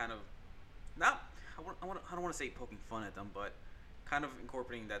kind of not, I don't want to say poking fun at them, but kind of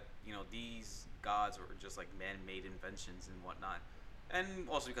incorporating that, these gods were just like man-made inventions and whatnot. And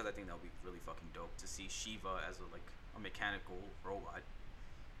also because I think that would be really fucking dope to see Shiva as a mechanical robot.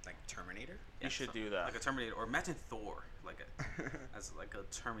 Like Terminator? You should do that. Like a Terminator, or imagine Thor as like a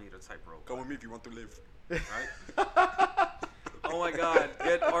Terminator type robot. Go with me if you want to live. Right? Oh my god,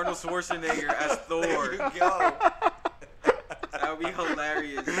 get Arnold Schwarzenegger as Thor. There you go. That would be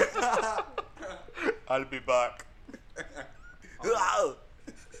hilarious. I'll be back.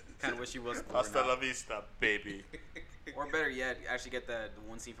 Kind of wish he was Thor Hasta now. la vista, baby. Or better yet, actually get the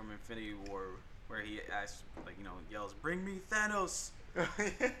one scene from Infinity War where he asks, yells, "Bring me Thanos."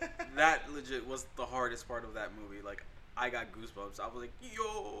 That legit was the hardest part of that movie. Like, I got goosebumps. I was like,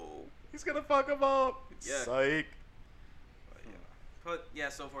 yo. He's gonna fuck him up. Yeah. Psych. But yeah,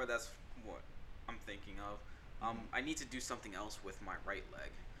 so far that's what I'm thinking of. I need to do something else with my right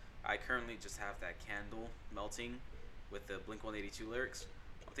leg. I currently just have that candle melting with the Blink-182 lyrics.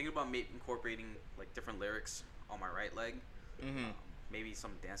 I'm thinking about incorporating like different lyrics on my right leg. Mm-hmm. Maybe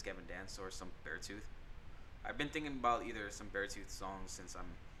some Dance Gavin Dance or some Beartooth. I've been thinking about either some Beartooth songs since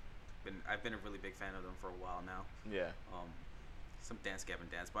I've been a really big fan of them for a while now. Yeah. Some Dance Gavin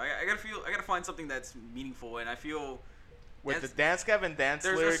Dance, but I gotta find something that's meaningful, and I feel With the Dance Gavin Dance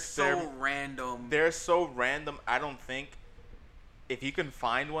they're lyrics, just so random. they're so random. I don't think if you can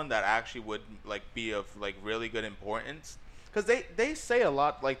find one that actually would like be of like really good importance, because they say a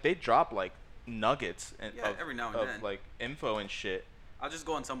lot, like they drop like nuggets and Yeah, every now and of then. like info and shit. I'll just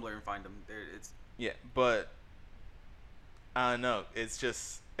go on Tumblr and find them. There, it's Yeah, but I don't know. It's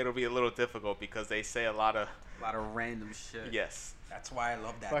just it'll be a little difficult because they say a lot of a lot of random shit. yes. That's why I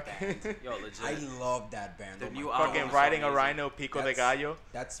love that Fucking- band. Yo, legit. I love that band. The Oh my new God. album Fucking was riding a amazing. rhino, Pico de That's- Gallo.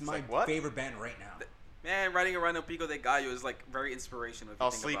 That's It's my like, what? favorite band right now. Man, riding a Rhino Pico de Gallo is like very inspirational. If you I'll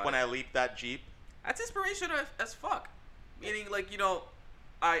think sleep about when it. I leap that Jeep. That's inspirational as fuck. Meaning, like, you know,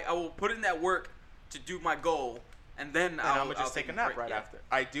 I will put in that work to do my goal, and then And I'll I'm gonna just take a nap right yeah. after.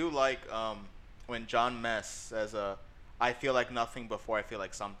 I do like when John Mess says I feel like nothing before I feel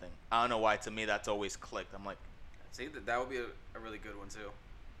like something. I don't know why. To me, that's always clicked. I'm like, See, that would be a really good one too.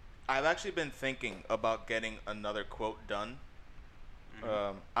 I've actually been thinking about getting another quote done.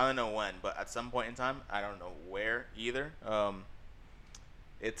 Mhm. I don't know when, but at some point in time, I don't know where either.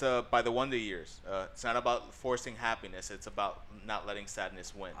 It's by the Wonder Years. It's not about forcing happiness. It's about not letting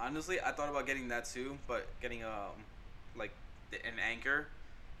sadness win. Honestly, I thought about getting that too, but getting like an anchor,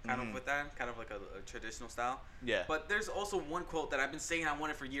 kind Mhm. of with that, kind of like a traditional style. Yeah. But there's also one quote that I've been saying I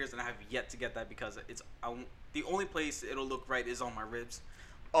wanted for years, and I have yet to get that because the only place it'll look right is on my ribs.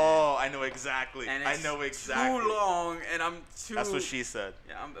 Oh, I know exactly. And I it's know exactly. too long, and I'm too. That's what she said.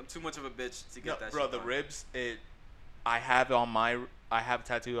 Yeah, I'm too much of a bitch to No, get that. bro, shit the done. ribs. I have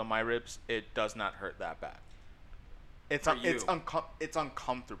tattoo on my ribs. It does not hurt that bad. It's For you. it's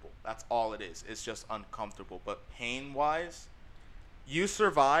uncomfortable. That's all it is. It's just uncomfortable. But pain wise, you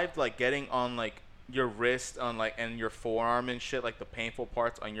survived like getting on like your wrist on like and your forearm and shit, like the painful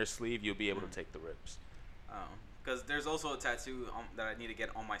parts on your sleeve. You'll be able to take the ribs. Because there's also a tattoo that I need to get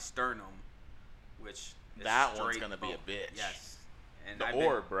on my sternum, which is That one's straight gonna be a bone. bitch. Yes, and The I've been-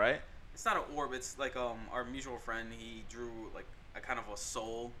 orb, right? It's not an orb. It's like our mutual friend. He drew like a kind of a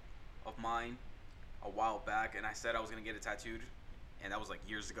soul of mine a while back, and I said I was gonna get it tattooed, and that was like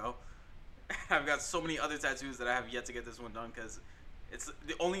years ago. I've got so many other tattoos that I have yet to get this one done because it's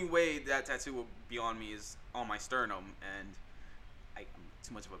the only way that tattoo will be on me is on my sternum, and I'm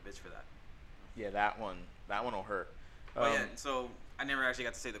too much of a bitch for that. Yeah, that one will hurt. Oh yeah, so I never actually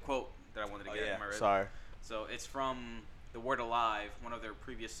got to say the quote that I wanted to Oh get yeah. in my rib. Sorry. So it's from The Word Alive, one of their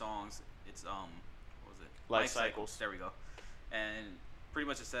previous songs. It's what was it? Life Cycles. There we go. And pretty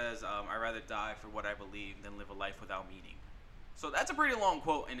much it says, I'd rather die for what I believe than live a life without meaning. So that's a pretty long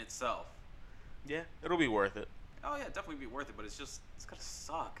quote in itself. Yeah, it'll be worth it. Oh yeah, definitely be worth it, but it's gonna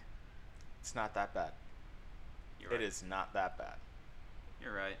suck. It's not that bad. You're right. It is not that bad.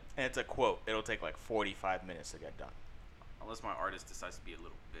 You're right. And it's a quote. It'll take like 45 minutes to get done. Unless my artist decides to be a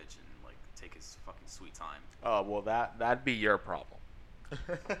little bitch and like take his fucking sweet time. Oh, well, that'd be your problem.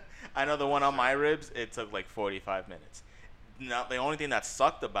 I know the one on my ribs, it took like 45 minutes. Now, the only thing that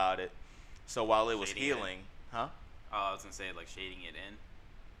sucked about it, so while it was Shading it. healing, huh? I was gonna say like shading it in.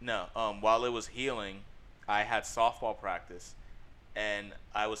 No, while it was healing, I had softball practice, and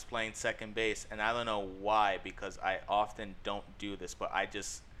I was playing second base, and I don't know why, because I often don't do this, but I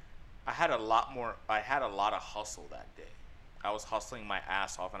had a lot of hustle that day. I was hustling my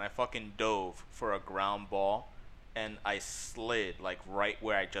ass off, and I fucking dove for a ground ball, and I slid like right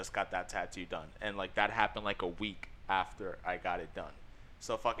where I just got that tattoo done, and like that happened like a week after I got it done.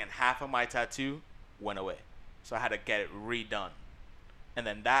 So fucking half of my tattoo went away, so I had to get it redone, and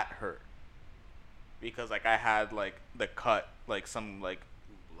then that hurt because like I had like the cut, like some like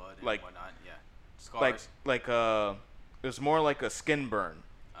Blood and Like- whatnot. Yeah. Scars. like it was more like a skin burn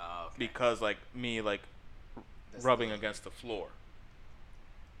Okay. because like me like rubbing against the floor.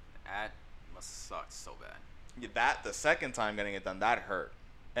 That must suck so bad. Yeah, that the second time getting it done, that hurt,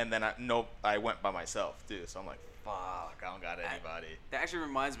 and then I went by myself too. So I'm like, fuck, I don't got anybody. That actually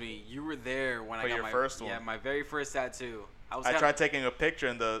reminds me, you were there when I For got your my first Yeah, one. my very first tattoo. I tried taking a picture,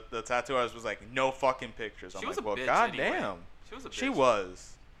 and the tattoo artist was like, no fucking pictures. I'm She was like, a well, bitch goddamn. anyway. She was a bitch. She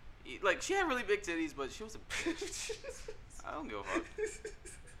was. Like, she had really big titties, but she was a bitch. I don't give a fuck.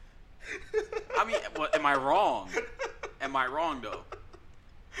 I mean, what, am I wrong? Am I wrong, though?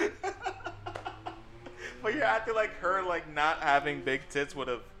 But you're acting like her like not having big tits would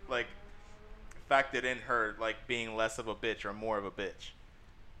have like factored in her like being less of a bitch or more of a bitch.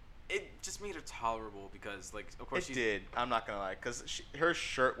 It just made her tolerable because, like, of course It she's... did. I'm not gonna lie, cause her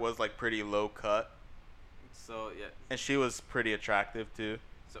shirt was like pretty low cut, So, yeah. and she was pretty attractive too.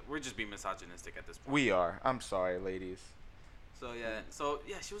 So, we're just being misogynistic at this point. We are. I'm sorry, ladies. So,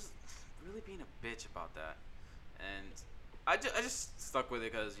 yeah, she was really being a bitch about that. And I just stuck with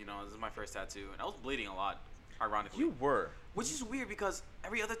it because, you know, this is my first tattoo. And I was bleeding a lot, ironically. You were. Which is weird because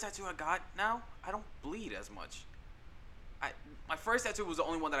every other tattoo I got now, I don't bleed as much. my first tattoo was the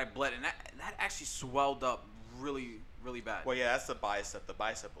only one that I bled, and that actually swelled up really, really bad. Well, yeah, that's the bicep. The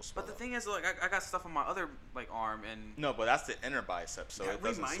bicep will swell. But the thing is, like, I got stuff on my other like arm, and No, but that's the inner bicep, so it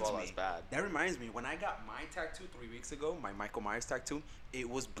doesn't swell as bad. That reminds me, when I got my tattoo 3 weeks ago, my Michael Myers tattoo, it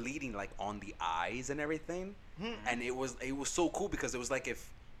was bleeding like on the eyes and everything, and it was so cool because it was like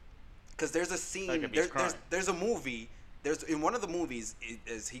because there's a scene, Like if he's crying. there's a movie, in one of the movies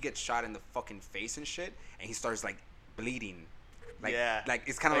is he gets shot in the fucking face and shit, and he starts like bleeding. Like, Yeah. like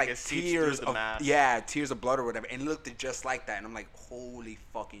it's kind of Like like it seeps tears through the of mask. tears of blood or whatever, and it looked just like that, and I'm like, holy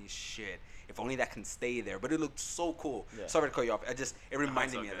fucking shit! If only that can stay there. But it looked so cool. Yeah. Sorry to cut you off. It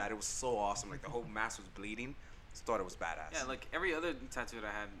reminded so me of good. that. It was so awesome. Like the whole mask was bleeding. Just thought it was badass. yeah, like every other tattoo that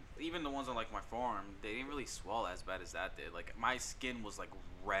I had, even the ones on like my forearm, they didn't really swell as bad as that did. Like my skin was like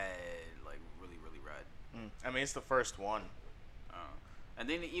red, like really, really red. I mean, it's the first one. And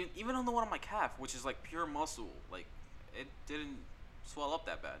then even on the one on my calf, which is like pure muscle, like it didn't swell up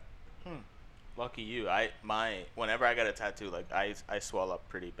that bad. Lucky you. Whenever I get a tattoo, like I swell up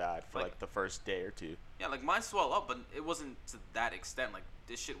pretty bad for like the first day or two. Yeah, like mine swelled up, but it wasn't to that extent. Like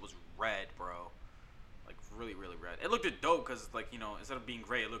this shit was red, bro. Like really, really red. It looked dope because like instead of being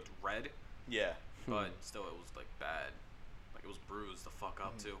gray, it looked red. Yeah. But still, it was like bad. Like it was bruised the fuck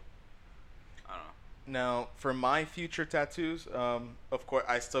up too. I don't know. Now, for my future tattoos, of course,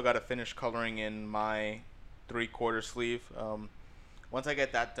 I still got to finish coloring in my 3/4 sleeve. Once I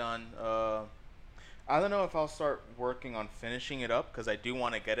get that done, I don't know if I'll start working on finishing it up because I do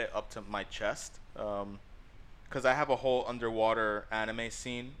want to get it up to my chest. Because I have a whole underwater anime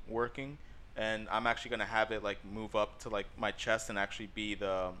scene working, and I'm actually gonna have it like move up to like my chest and actually be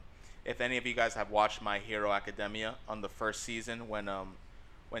the. If any of you guys have watched My Hero Academia on the first season,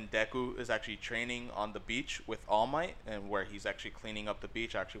 when Deku is actually training on the beach with All Might and where he's actually cleaning up the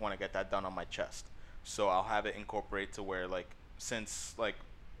beach, I actually want to get that done on my chest. So I'll have it incorporate to where like since like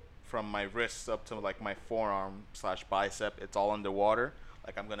from my wrists up to like my forearm / bicep, it's all underwater.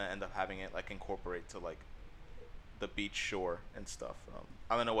 Like I'm gonna end up having it like incorporate to like the beach shore and stuff.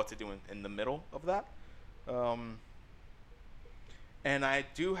 I don't know what to do in the middle of that. And I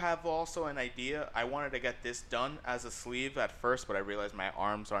do have also an idea. I wanted to get this done as a sleeve at first, but I realized my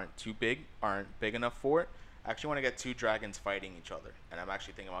arms aren't big enough for it. I actually want to get 2 dragons fighting each other, and I'm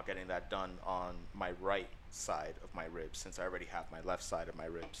actually thinking about getting that done on my right side of my ribs since I already have my left side of my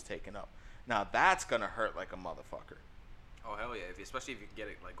ribs taken up. Now that's gonna hurt like a motherfucker. Oh hell yeah! Especially if you can get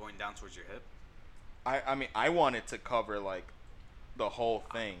it like going down towards your hip. I mean I want it to cover like the whole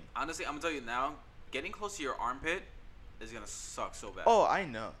thing. Honestly, I'm gonna tell you now, getting close to your armpit is gonna suck so bad. Oh, I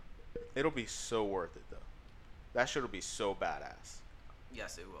know. It'll be so worth it though. That shit'll be so badass.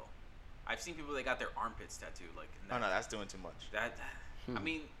 Yes, it will. I've seen people that got their armpits tattooed. Like Oh no, that's doing too much. that. I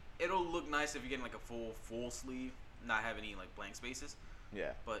mean, it'll look nice if you're getting like a full sleeve, not have any like blank spaces.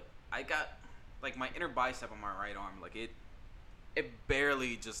 Yeah. But I got like my inner bicep on my right arm, like it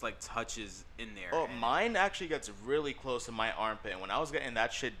barely just like touches in there. Oh, and- mine actually gets really close to my armpit. And when I was getting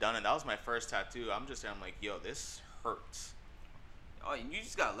that shit done, and that was my first tattoo, I'm like, yo, this hurts. Oh, and you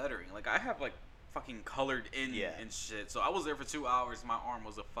just got lettering. Like I have like fucking colored in Yeah. and shit. So I was there for 2 hours. My arm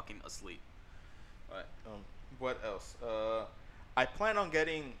was fucking asleep. But What else? I plan on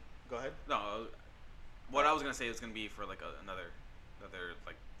getting. Go ahead. no, what I was gonna say is gonna be for like another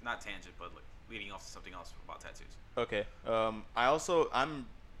like not tangent, but like leading off to something else about tattoos. Okay.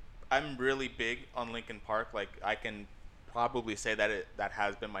 I'm really big on Linkin Park. Like I can probably say that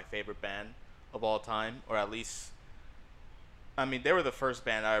has been my favorite band of all time, or at least. I mean, they were the first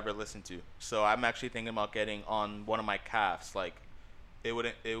band I ever listened to. So I'm actually thinking about getting on one of my calves. Like, it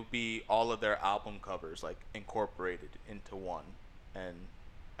would be all of their album covers like incorporated into one, and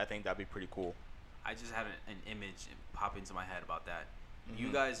I think that'd be pretty cool. I just had an image pop into my head about that. Mm-hmm.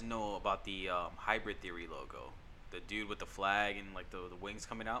 You guys know about the Hybrid Theory logo, the dude with the flag and like the wings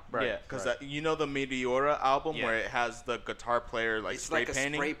coming out. Right. Yeah, because you know the Meteora album Yeah. where it has the guitar player like it's spray like a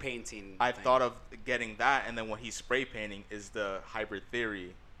painting. spray painting. I've thing. thought of getting that, and then what he's spray painting is the Hybrid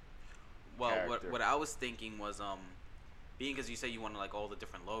Theory. Well, character. what I was thinking was being because you say you wanted like all the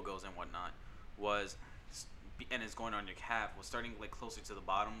different logos and whatnot and it's going on your calf was starting like closer to the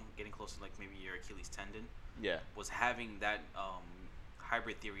bottom, getting closer to like maybe your Achilles tendon. Yeah. Was having that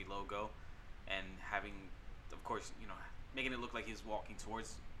Hybrid Theory logo and having, of course, making it look like he's walking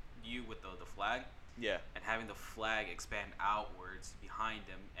towards you with the flag. Yeah. And having the flag expand outwards behind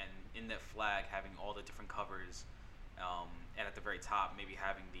him, and in that flag having all the different covers, and at the very top maybe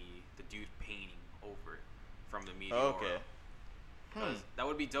having the dude painting over it from the Meteora. Okay. 'Cause that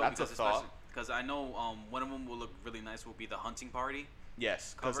would be dope. That's a thought. Because I know one of them will look really nice. Will be the hunting party,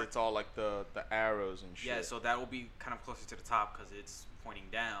 Yes, because cover? it's all like the arrows and shit. Yeah, so that will be kind of closer to the top because it's pointing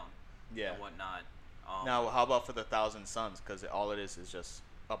down Yeah. and whatnot. Now, how about for the Thousand Suns? Because all it is just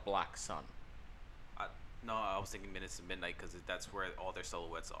a black sun. No, I was thinking Minutes to Midnight because that's where all their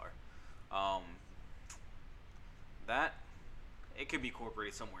silhouettes are. That it could be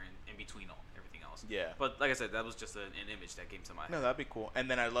incorporated somewhere in between everything else. Yeah. But like I said, that was just an image that came to my head. No, that'd be cool. And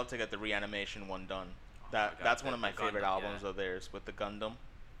then I'd love to get the Reanimation one done. my God, That's one of the my favorite Gundam, albums yeah. of theirs with the Gundam.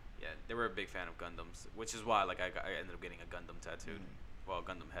 Yeah, they were a big fan of Gundams, which is why I ended up getting a Gundam tattooed. Well,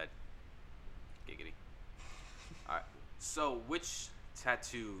 Gundam head. Giggity. All right. So, which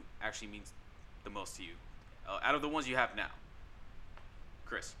tattoo actually means the most to you, out of the ones you have now,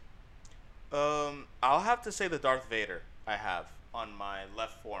 Chris? I'll have to say the Darth Vader I have on my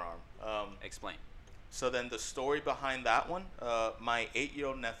left forearm. Explain. So then the story behind that one, my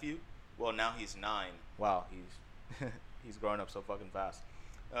 8-year-old nephew, well now he's 9. Wow, he's growing up so fucking fast.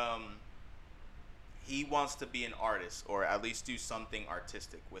 He wants to be an artist or at least do something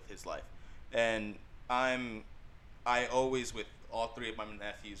artistic with his life. And I always, with all 3 of my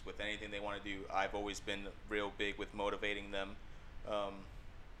nephews, with anything they want to do, I've always been real big with motivating them.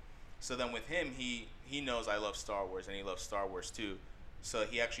 So then with him, he knows I love Star Wars and he loves Star Wars too. So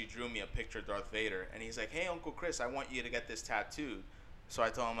he actually drew me a picture of Darth Vader and he's like, "Hey, Uncle Chris, I want you to get this tattooed." So I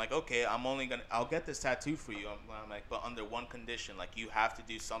told him, like, "Okay, I'll get this tattoo for you." I'm like, "But under one condition, like you have to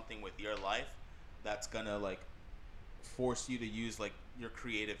do something with your life that's gonna like force you to use like your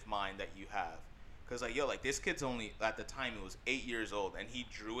creative mind that you have." Cause like, yo, like this kid's only, at the time he was 8 years old and he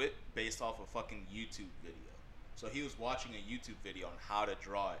drew it based off a fucking YouTube video. So he was watching a YouTube video on how to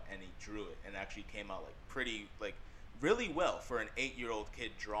draw it and he drew it and actually came out like pretty, like really well for an 8-year-old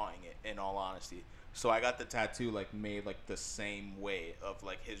kid drawing it, in all honesty. So I got the tattoo like made like the same way of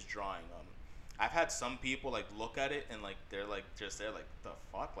like his drawing. I've had some people like look at it and like they're like the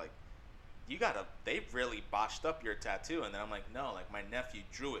fuck, like they've really botched up your tattoo. And then I'm like, no, like my nephew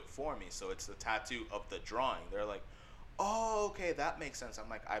drew it for me, so it's the tattoo of the drawing. They're like, oh, okay, that makes sense. I'm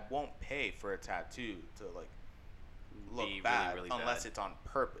like, I won't pay for a tattoo to like look Be bad really unless bad. it's on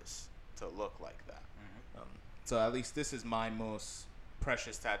purpose to look like that. Mm-hmm. So at least this is my most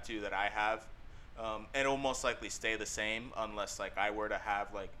precious tattoo that I have. It'll most likely stay the same unless like I were to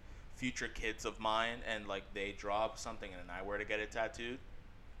have like future kids of mine and like they draw something and I were to get it tattooed.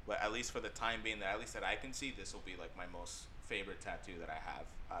 But at least for the time being, that at least that I can see, this will be like my most favorite tattoo that I have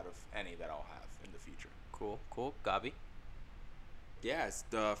out of any that I'll have in the future. Cool. Gabi? Yeah,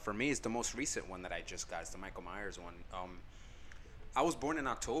 for me, it's the most recent one that I just got. It's the Michael Myers one. I was born in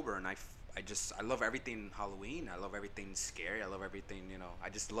October, and I love everything Halloween. I love everything scary. I love everything, I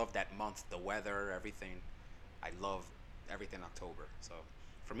just love that month, the weather, everything. I love everything October. So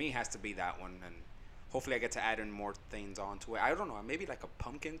for me, it has to be that one, and hopefully I get to add in more things onto it. I don't know, maybe like a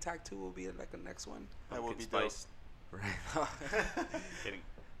pumpkin tattoo will be like the next one. That would be spice. Right. Kidding.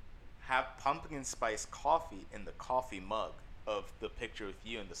 Have pumpkin spice coffee in the coffee mug of the picture with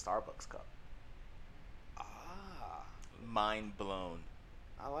you in the Starbucks cup. Ah, Mind blown.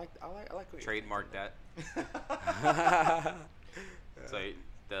 I like what you're Trademark thinking that. So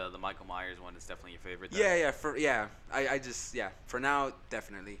the Michael Myers one is definitely your favorite. there. Yeah. For now,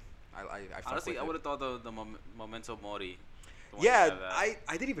 definitely. I fuck Honestly, with I it. would have thought the Memento Mori. the one Yeah, you have,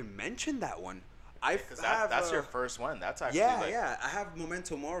 I didn't even mention that one. Because that's your first one. That's actually Yeah. I have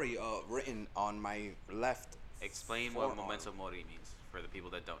Memento Mori written on my left. Explain what forearm. Memento Mori means for the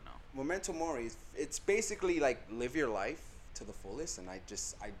people that don't know. Memento Mori, it's basically like live your life to the fullest, and I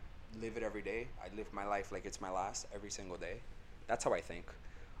live it every day. I live my life like it's my last every single day. That's how I think.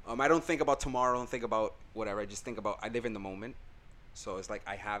 I don't think about tomorrow. I don't think about whatever. I just think about I live in the moment. So it's like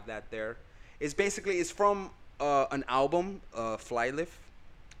I have that there. It's from an album, Flyleaf.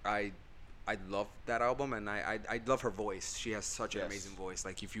 I love that album, and I love her voice. She has such an Yes. amazing voice.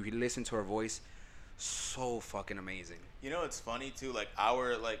 Like if you listen to her voice, so fucking amazing. You know, it's funny too. Like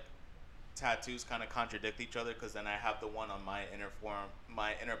our like tattoos kind of contradict each other. Because then I have the one on my inner forearm,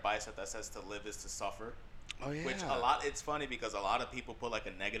 my inner bicep that says "to live is to suffer." Oh yeah. Which it's funny because a lot of people put like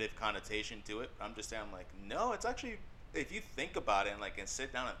a negative connotation to it. I'm just saying, I'm like, no, it's actually, if you think about it and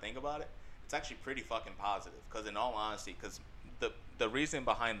sit down and think about it, it's actually pretty fucking positive. Because in all honesty, because the reason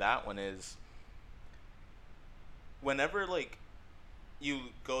behind that one is, whenever like you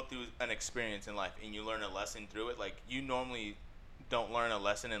go through an experience in life and you learn a lesson through it, like you normally don't learn a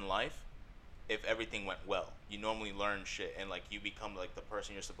lesson in life if everything went well. You normally learn shit and like you become like the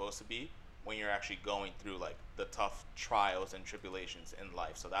person you're supposed to be when you're actually going through like the tough trials and tribulations in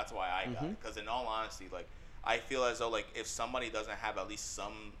life. So that's why I got it. Because in all honesty, like I feel as though like if somebody doesn't have at least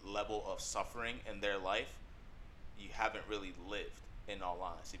some level of suffering in their life, you haven't really lived. in all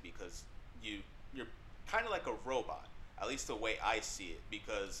honesty, because you're kind of like a robot. At least the way I see it,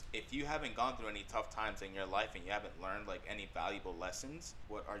 because if you haven't gone through any tough times in your life and you haven't learned like any valuable lessons,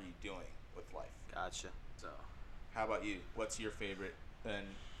 what are you doing with life? Gotcha. So, How about you? What's your favorite and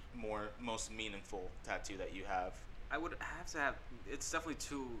most meaningful tattoo that you have? I would have to have. It's definitely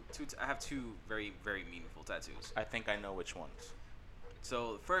two. I have two very very meaningful tattoos. I think I know which ones.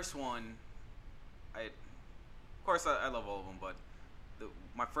 So the first one, of course I love all of them, but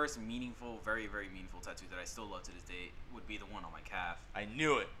my first meaningful, very very meaningful tattoo that I still love to this day would be the one on my calf. I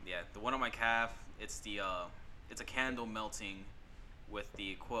knew it. Yeah, the one on my calf. It's a candle melting, with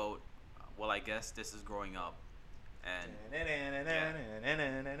the quote, "Well, I guess this is growing up," and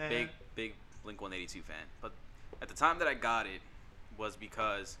big Blink-182 fan. But at the time that I got it was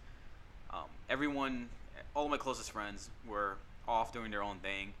because all of my closest friends were off doing their own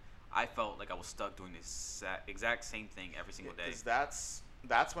thing. I felt like I was stuck doing this exact same thing every single day. Because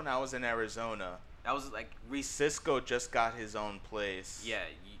that's when I was in Arizona. That was like Cisco just got his own place. Yeah,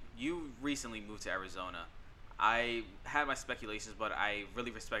 you recently moved to Arizona. I had my speculations, but I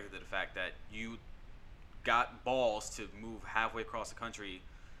really respected the fact that you got balls to move halfway across the country,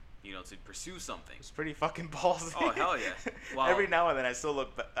 to pursue something. It's pretty fucking ballsy. Oh hell yeah! Wow. Every now and then I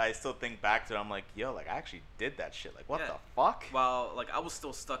still think back to it. I'm like, yo, like I actually did that shit. Like, what Yeah. the fuck? Well, like I was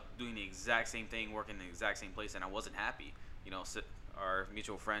still stuck doing the exact same thing, working in the exact same place, and I wasn't happy. Our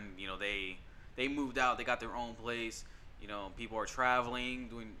mutual friend, they moved out, they got their own place. People are traveling,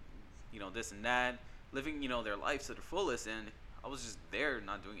 doing, this and that, living, their life to the fullest, and I was just there,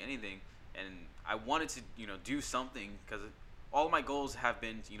 not doing anything. And I wanted to, do something, because all of my goals have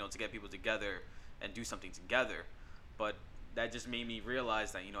been, to get people together and do something together. But that just made me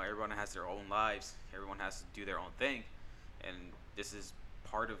realize that, everyone has their own lives, everyone has to do their own thing, and this is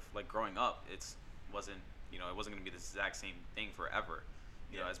part of like growing up. It wasn't going to be the exact same thing forever.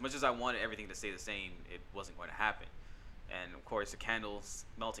 As much as I wanted everything to stay the same, it wasn't going to happen. And of course, the candles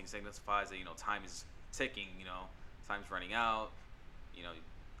melting signifies that time is ticking. Time's running out.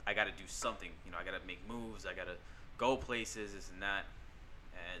 I got to do something. I got to make moves. I got to go places, this and that.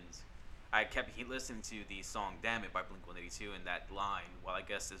 And I kept listening to the song "Damn It" by Blink-182, and that line, "Well, I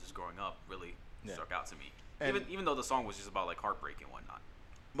guess this is growing up," really struck out to me. And Even though the song was just about like heartbreak and whatnot.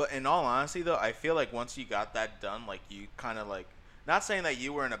 But in all honesty, though, I feel like once you got that done, like you kind of like, not saying that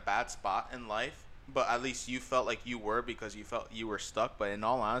you were in a bad spot in life, but at least you felt like you were, because you felt you were stuck. But in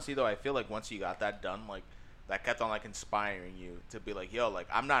all honesty, though, I feel like once you got that done, like that kept on like inspiring you to be like, yo, like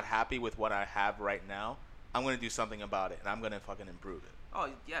I'm not happy with what I have right now. I'm gonna do something about it, and I'm gonna fucking improve it. Oh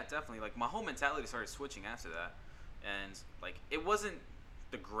yeah, definitely. Like my whole mentality started switching after that, and like it wasn't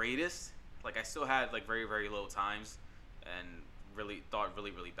the greatest. Like I still had like very very low times, and really thought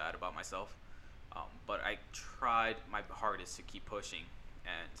really really bad about myself. But I tried my hardest to keep pushing,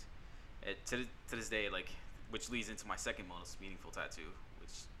 and to this day, like, which leads into my second most meaningful tattoo, which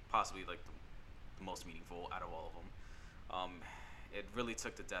possibly like the most meaningful out of all of them. It really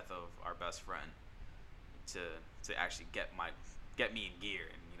took the death of our best friend to actually get me in gear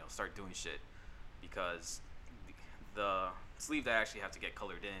and start doing shit, because the sleeve that I actually have to get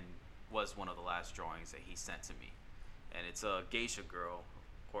colored in was one of the last drawings that he sent to me, and it's a geisha girl.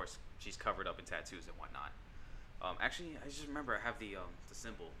 Of course, she's covered up in tattoos and whatnot. Actually, I just remember I have the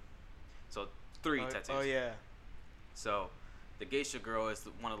symbol. So 3 tattoos. Oh yeah. So the geisha girl is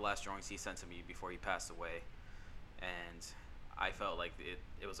one of the last drawings he sent to me before he passed away, and I felt like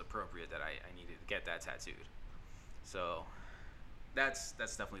it was appropriate that I needed to get that tattooed. So that's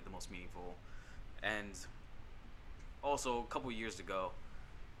definitely the most meaningful. And also a couple years ago,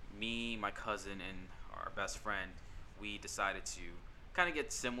 me, my cousin, and our best friend, we decided to kind of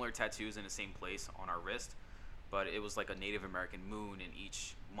get similar tattoos in the same place on our wrist, but it was like a Native American moon, and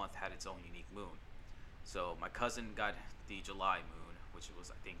each month had its own unique moon. So my cousin got the July moon, which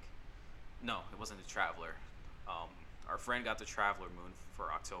was, I think, no, it wasn't the Traveler. Our friend got the Traveler moon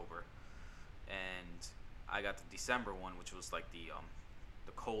for October, and I got the December one, which was like the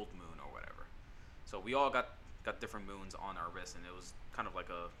cold moon or whatever. So we all got different moons on our wrists, and it was kind of like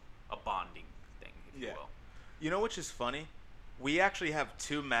a bonding thing, if you will. You know which is funny? We actually have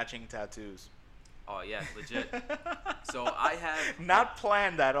 2 matching tattoos. Oh yeah, legit. So I have not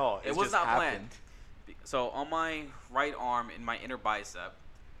planned at all. It was not planned. So on my right arm, in my inner bicep,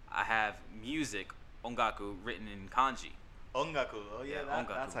 I have music, ongaku, written in kanji. Ongaku. Oh yeah, Ongaku.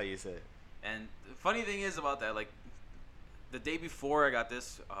 That's how you say it. And the funny thing is about that, like the day before I got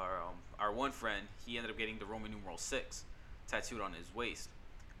this, our one friend, he ended up getting the Roman numeral 6 tattooed on his waist.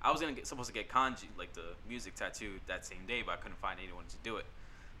 I was supposed to get kanji, like the music, tattooed that same day, but I couldn't find anyone to do it.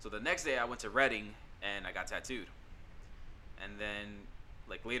 So the next day I went to Reading and I got tattooed. And then,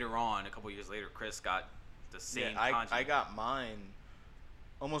 like, later on, a couple years later, Chris got the same Yeah, kanji. I got mine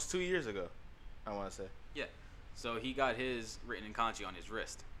almost 2 years ago, I want to say. Yeah. So he got his written in kanji on his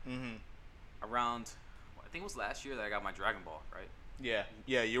wrist. Mm-hmm. Around, I think it was last year that I got my Dragon Ball, right? Yeah.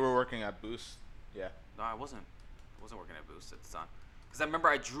 Yeah, you were working at Boost. Yeah. No, I wasn't. I wasn't working at Boost at the time. Because I remember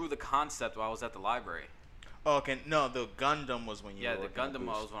I drew the concept while I was at the library. Oh, okay. No, the Gundam was when you Yeah, were the working at Gundam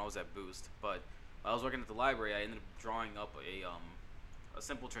Boost. was when I was at Boost. But while I was working at the library, I ended up drawing up a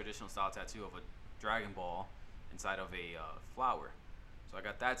simple traditional style tattoo of a Dragon Ball inside of a flower. So I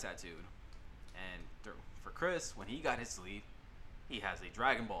got that tattooed. And for Chris, when he got his sleeve, he has a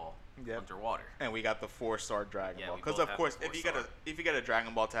Dragon Ball Yep. underwater. And we got the 4-star Dragon Yeah, Ball. we Because both of have course, the if you get 4-star. a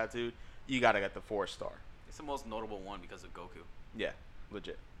Dragon Ball tattooed, you gotta get the 4-star. It's the most notable one because of Goku. Yeah,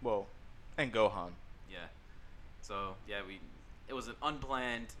 legit. Well, and Gohan. Yeah. So yeah, it was an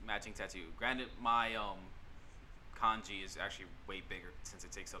unplanned matching tattoo. Granted, my kanji is actually way bigger since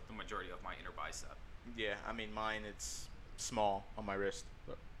it takes up the majority of my inner bicep. Yeah, I mean mine. It's small on my wrist,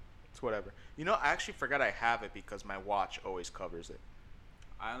 but it's whatever. You know, I actually forgot I have it because my watch always covers it.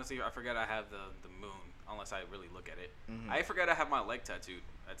 I forget I have the moon unless I really look at it. Mhm. I forget I have my leg tattooed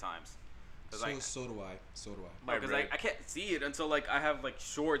at times. So do I. So do I. My Because rib. I can't see it until like I have like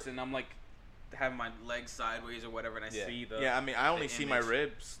shorts and I'm like have my legs sideways or whatever and I Yeah. see the Yeah, I mean, I only the see my image.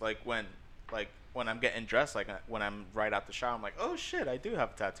 ribs like when I'm getting dressed, like when I'm right out the shower. I'm like, oh shit, I do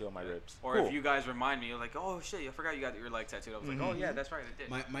have a tattoo on my ribs. Or Cool. if you guys remind me, you're like, oh shit, I forgot you got your leg tattooed. I was like, oh yeah, that's right,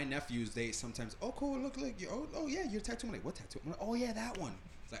 I did. My nephews, they sometimes, oh cool, look like you. Oh yeah, your tattoo. I'm like, what tattoo? I'm like, oh yeah, that one.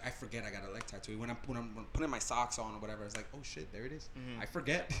 It's like I forget I got a leg tattoo when I'm putting my socks on or whatever. It's like, oh shit, there it is. Mhm. I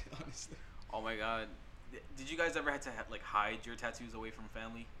forget honestly. Oh my god, did you guys ever have to like hide your tattoos away from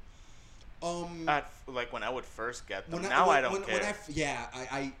family? Like when I would first get them. When Now I don't when care.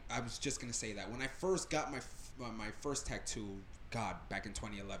 I was just gonna say that when I first got my first tattoo, God, back in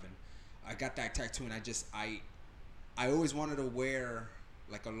 2011, I got that tattoo and I always wanted to wear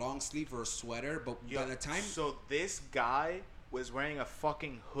like a long sleeve or a sweater, but by the time So this guy was wearing a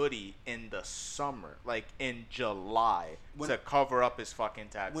fucking hoodie in the summer, like in July, to cover up his fucking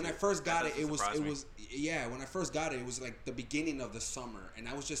tattoo. when I first got That it, doesn't surprise me. when I first got it was like the beginning of the summer, and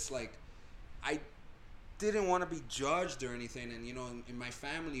I was just like, I didn't want to be judged or anything, and you know, in my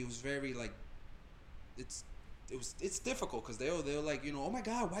family, it was very like, it's difficult because they're like, you know, oh my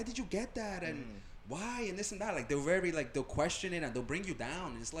god, why did you get that, and why, and this and that, like they're very like they'll question it and they'll bring you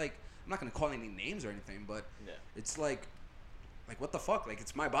down. And it's like, I'm not gonna call any names or anything, but Yeah. it's like what the fuck, like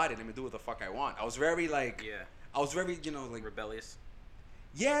it's my body, let me do what the fuck I want. I was very like, Yeah, I was very, you know, like rebellious.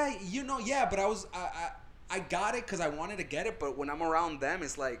 yeah, you know, yeah, but I got it because I wanted to get it, but when I'm around them,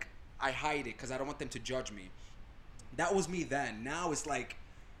 it's like I hide it because I don't want them to judge me. That was me then. Now it's like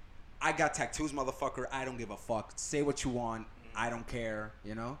I got tattoos, motherfucker. I don't give a fuck. Say what you want. I don't care.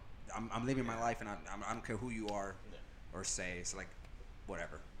 You know, I'm living my life, and I don't care who you are or say. It's like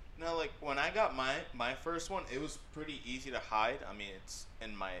whatever. No, like when I got my first one, it was pretty easy to hide. I mean, it's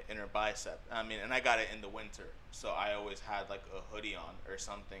in my inner bicep. I mean, and I got it in the winter, so I always had like a hoodie on or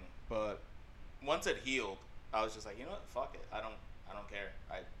something. But once it healed, I was just like, you know what, fuck it. I don't care.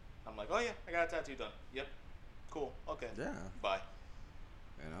 I'm like, oh yeah, I got a tattoo done. Yep, cool. Okay. Yeah. Bye.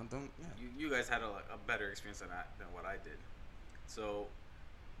 And I don't. Yeah. You guys had a better experience than what I did. So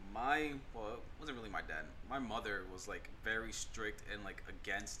it wasn't really my dad. My mother was like very strict and like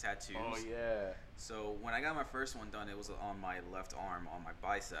against tattoos. Oh yeah. So when I got my first one done, it was on my left arm, on my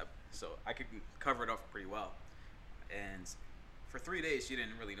bicep. So I could cover it up pretty well. And for 3 days, she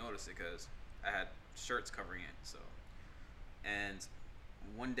didn't really notice it because I had shirts covering it. So, and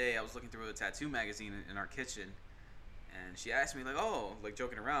one day I was looking through a tattoo magazine in our kitchen, and she asked me like, "Oh, like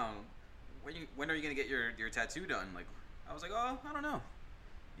joking around, when are you gonna get your tattoo done?" Like, I was like, "Oh, I don't know.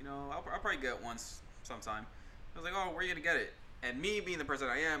 You know, I'll probably get it once sometime." I was like, "Oh, where are you gonna get it?" And me being the person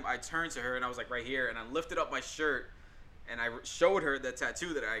I am, I turned to her and I was like, right here, and I lifted up my shirt, and I showed her the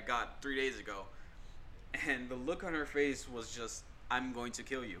tattoo that I got 3 days ago, and the look on her face was just, "I'm going to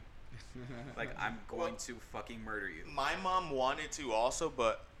kill you." Like, I'm going to fucking murder you. My mom wanted to also,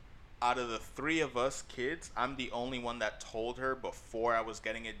 but out of the three of us kids, I'm the only one that told her before I was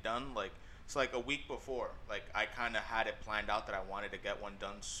getting it done. Like, it's like a week before. Like, I kind of had it planned out that I wanted to get one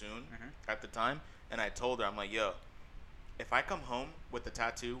done soon at the time. And I told her, I'm like, yo, if I come home with the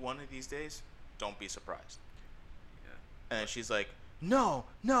tattoo one of these days, don't be surprised. Yeah. And she's like, no,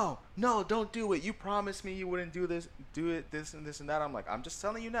 don't do it. You promised me you wouldn't do it, this and this and that. I'm like, I'm just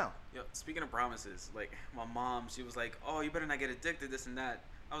telling you now. Yo, speaking of promises, like, my mom, she was like, "Oh, you better not get addicted, this and that."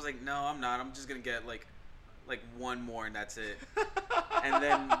 I was like, "No, I'm not. I'm just gonna get like one more and that's it." And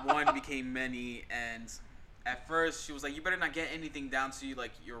then one became many, and at first she was like, you better not get anything down to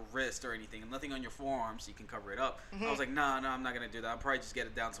like your wrist or anything, nothing on your forearm so you can cover it up. I was like, no, I'm not gonna do that. I'll probably just get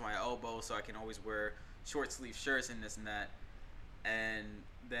it down to my elbow so I can always wear short sleeve shirts and this and that. And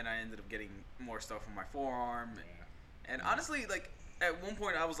then I ended up getting more stuff on my forearm. And honestly, like at one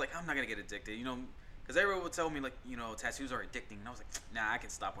point I was like, I'm not gonna get addicted, you know, because everyone would tell me like, you know, tattoos are addicting, and I was like, nah, I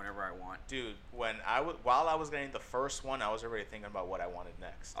can stop whenever I want. Dude, while I was getting the first one, I was already thinking about what I wanted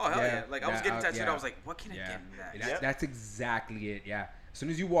next. Oh hell yeah! Like I was getting tattooed, yeah. I was like, what can I get in that? That's exactly it. Yeah. As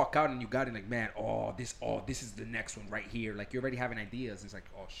soon as you walk out and you got it, like, man, this is the next one right here. Like you're already having ideas. It's like,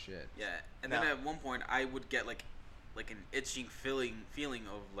 oh shit. Yeah, and then at one point I would get like an itching feeling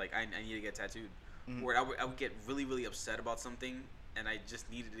of like I need to get tattooed, where I would get really really upset about something. And I just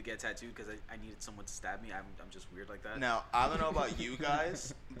needed to get tattooed because I needed someone to stab me. I'm just weird like that. Now, I don't know about you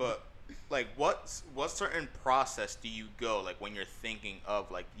guys, but like what certain process do you go like when you're thinking of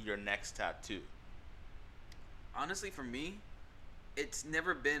like your next tattoo? Honestly, for me, it's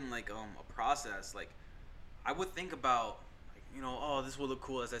never been like a process. Like I would think about like, you know, oh, this will look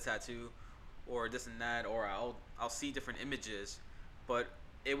cool as a tattoo, or this and that, or I'll see different images, but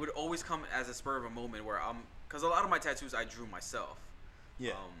it would always come as a spur of a moment where because a lot of my tattoos I drew myself.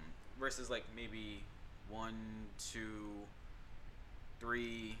 Yeah. Versus like maybe 1, 2,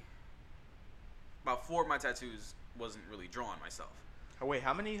 3, about 4 of my tattoos wasn't really drawn myself. Oh, wait,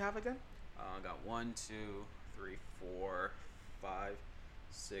 how many you have again? I got 1, 2, 3, 4, 5,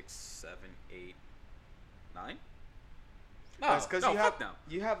 6, 7, 8, 9. That's because no.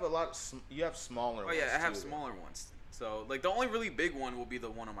 you have a lot. You have smaller. Oh yeah, ones I have too, smaller ones. So like the only really big one will be the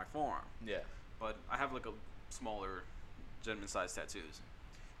one on my forearm. Yeah. But I have like a smaller, gentleman-sized tattoos.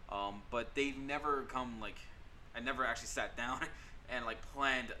 But they've never come like, I never actually sat down and like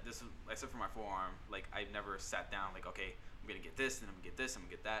planned this. Except for my forearm, like I never sat down like, okay, I'm gonna get this, and I'm gonna get this, I'm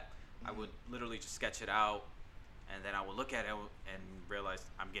gonna get that. I would literally just sketch it out, and then I would look at it and realize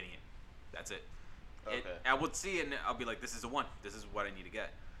I'm getting it. That's it. Okay. I would see it and I'll be like, this is the one. This is what I need to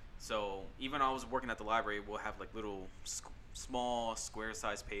get. So even when I was working at the library, we'll have like little small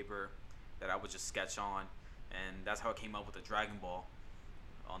square-sized paper that I would just sketch on, and that's how I came up with the Dragon Ball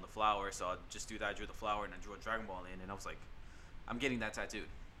on the flower. So I'd just do that. I drew the flower and I drew a Dragon Ball in, and I was like, I'm getting that tattooed.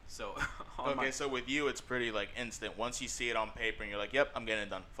 So okay, so with you, it's pretty like instant. Once you see it on paper, and you're like, "Yep, I'm getting it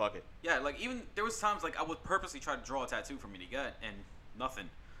done. Fuck it." Yeah, like even there was times like I would purposely try to draw a tattoo for me to get, and nothing,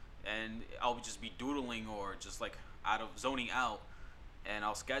 and I would just be doodling or just like zoning out, and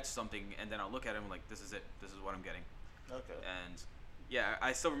I'll sketch something, and then I'll look at it and I'm like, "This is it. This is what I'm getting." Okay. And yeah,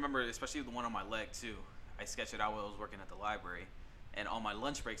 I still remember, especially the one on my leg too. I sketched it out while I was working at the library, and on my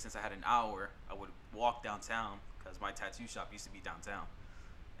lunch break, since I had an hour, I would walk downtown because my tattoo shop used to be downtown.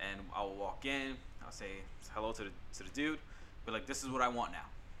 And I'll walk in, I'll say hello to the dude, be like, this is what I want now.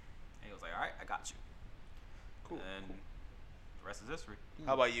 And he was like, all right, I got you. Cool. And the rest is history.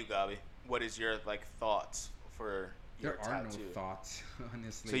 How about you, Gabi? What is your like thoughts for your There are tattoo? no thoughts,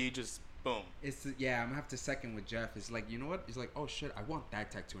 honestly. So you just boom. It's I'm gonna have to second with Jeff. It's like, you know what? It's like, oh shit, I want that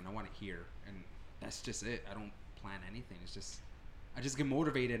tattoo and I want it here, and that's just it. I don't plan anything. It's just I just get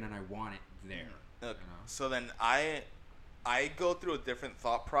motivated and I want it there. Okay. You know? So then I go through a different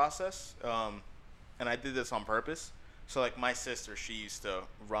thought process, and I did this on purpose. So like my sister, she used to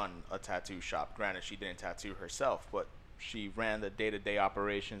run a tattoo shop. Granted, she didn't tattoo herself, but she ran the day-to-day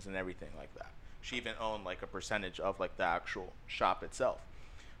operations and everything like that. She even owned like a percentage of like the actual shop itself.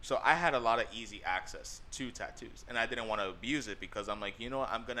 So I had a lot of easy access to tattoos, and I didn't want to abuse it because I'm like, you know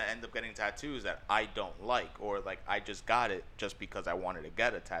what, I'm gonna end up getting tattoos that I don't like, or like I just got it just because I wanted to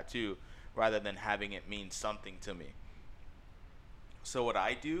get a tattoo, rather than having it mean something to me. So what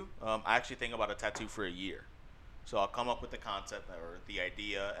I do, I actually think about a tattoo for a year. So I'll come up with the concept or the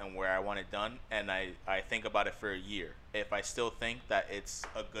idea and where I want it done, and I think about it for a year. If I still think that it's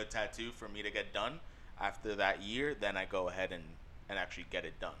a good tattoo for me to get done after that year, then I go ahead and actually get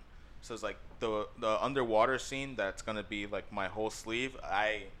it done. So it's like the underwater scene that's going to be like my whole sleeve.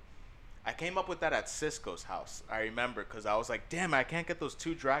 I came up with that at Cisco's house. I remember because I was like, damn, I can't get those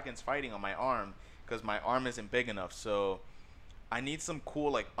 2 dragons fighting on my arm because my arm isn't big enough. So I need some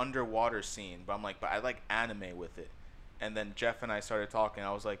cool like underwater scene, but I'm like, but I like anime with it. And then Jeff and I started talking.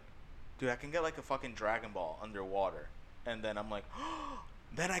 I was like, dude, I can get like a fucking Dragon Ball underwater. And then I'm like,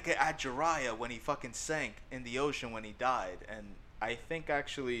 then I could add Jiraiya when he fucking sank in the ocean when he died. And I think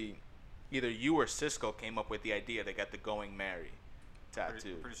actually either you or Cisco came up with the idea to get the Going Merry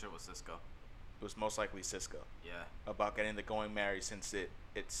tattoo. Pretty sure it was Cisco. It was most likely Cisco. Yeah. About getting the Going Merry since it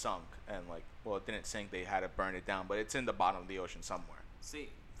sunk, and like, well, it didn't sink, they had to burn it down, but it's in the bottom of the ocean somewhere. See,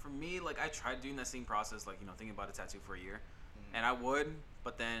 for me, like I tried doing that same process, like, you know, thinking about a tattoo for a year, and I would,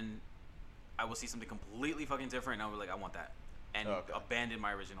 but then I will see something completely fucking different, and I'll be like, I want that, and Okay. abandon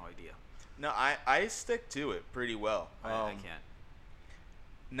my original idea. No, I stick to it pretty well. I can't.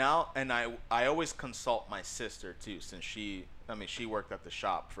 Now, and I always consult my sister too, since she worked at the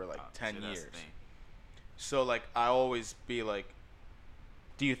shop for like 10 See, that's years. the thing. So like I always be like,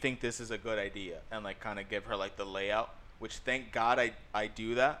 do you think this is a good idea? And like kind of give her like the layout, which thank God I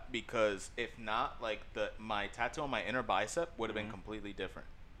do that, because if not, like my tattoo on my inner bicep would have been Mhm. completely different.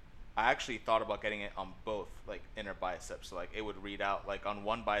 I actually thought about getting it on both like inner biceps, so like it would read out like on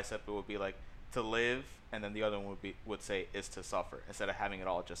one bicep it would be like to live, and then the other one would say is to suffer, instead of having it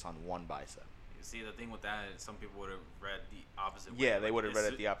all just on one bicep. You see, the thing with that is some people would have read the opposite way. Yeah, they like, would have read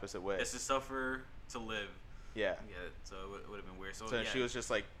it's it the opposite way. It's to suffer, to live. Yeah. Yeah, so it would have been weird. So, So yeah. she was just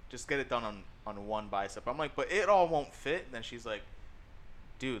like, just get it done on one bicep. I'm like, but it all won't fit. And then she's like,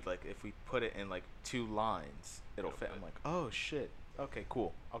 dude, like if we put it in like 2 lines, it'll fit. I'm like, oh shit. Okay,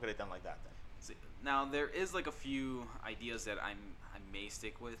 cool. I'll get it done like that then. See, now there is like a few ideas that I may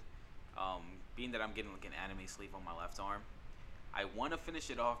stick with. Being that I'm getting like an anime sleeve on my left arm, I want to finish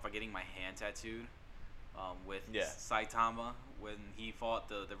it off by getting my hand tattooed with Yeah. Saitama when he fought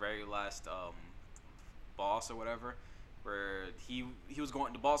the very last boss or whatever, where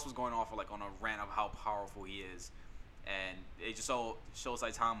the boss was going off like on a rant of how powerful he is, and it just shows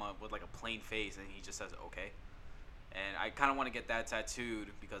Saitama with like a plain face, and he just says okay. And I kind of want to get that tattooed,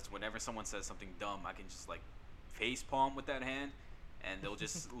 because whenever someone says something dumb, I can just like face palm with that hand, and they'll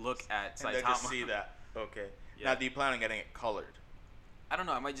just look at Saitama. And they just see that. Okay. Yeah. Now, do you plan on getting it colored? I don't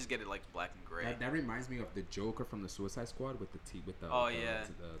know. I might just get it like black and gray. That reminds me of the Joker from the Suicide Squad with the the Oh, the, yeah.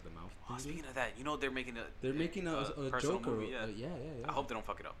 the mouth. Oh, thingy. speaking of that, you know they're making They're making a personal Joker. movie. Yeah. Yeah. I hope they don't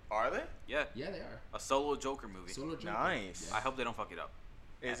fuck it up. Are they? Yeah, Yeah, they are. a solo Joker movie. Solo Joker. Nice. Yeah. I hope they don't fuck it up.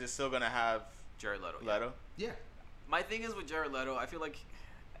 Is it still gonna have Jared Leto. yeah. Leto? Yeah. My thing is with Jared Leto, I feel like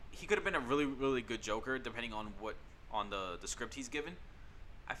he could have been a really, really good Joker depending on the script he's given.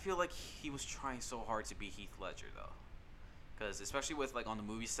 I feel like he was trying so hard to be Heath Ledger though, because especially with like on the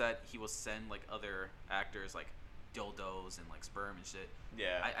movie set, he will send like other actors like dildos and like sperm and shit.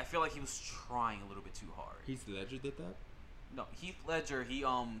 Yeah. I feel like he was trying a little bit too hard. Heath Ledger did that, No, Heath Ledger, he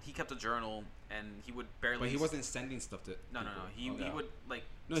kept a journal and he would barely. but he wasn't sending stuff to. No. people. He would like.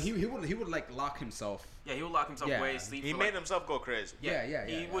 No, he would like lock himself. Yeah, he would lock himself Yeah. away, sleep. He for, made like, himself go crazy. Yeah.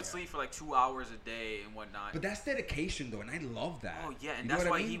 He would sleep for like 2 hours a day and whatnot. But that's dedication, though, and I love that. Oh, yeah, and You know that's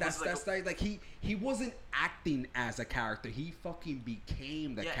what why I mean? he that's, was, like, that's like he wasn't acting as a character. He fucking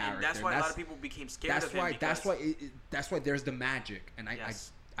became the character. and that's why a lot of people became scared of him. That's why there's the magic, and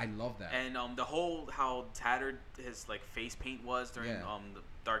Yes. I love that. And the whole how tattered his like face paint was during Yeah. the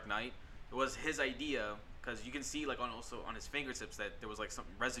Dark Knight, it was his idea, because you can see like also on his fingertips that there was like some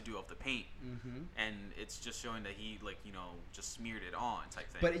residue of the paint, Mm-hmm. and it's just showing that he like just smeared it on type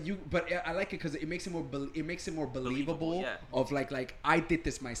thing. But I like it because it makes it more believable. yeah. Of like I did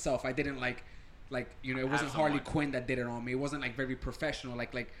this myself. I didn't like it wasn't Have Harley someone. Quinn that did it on me. It wasn't like very professional.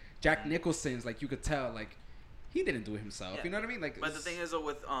 Like Jack Nicholson's, like you could tell like he didn't do it himself. Yeah. You know what I mean? Like, But the thing is, though,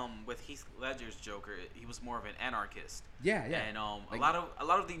 with Heath Ledger's Joker, he was more of an anarchist. yeah. And Like- a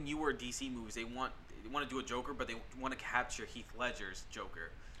lot of the newer DC movies, they want to do a Joker, but they want to capture Heath Ledger's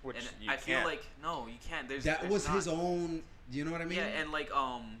Joker. Which and you I feel can't. like no, you can't. There's that there's was not. his own. You know what I mean? Yeah, and like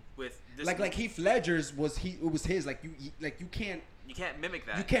with this like Heath Ledger's was it was his. Like you can't. you can't mimic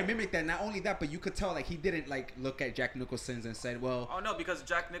that. You can't mimic that. Not only that, but you could tell like he didn't like look at Jack Nicholson's and said, "Well, Oh no, because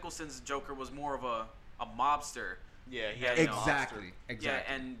Jack Nicholson's Joker was more of a mobster. Yeah, he Yeah, had you an know, exactly, monster.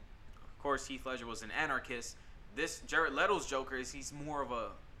 exactly." Yeah, and of course Heath Ledger was an anarchist. This Jared Leto's Joker he's more of a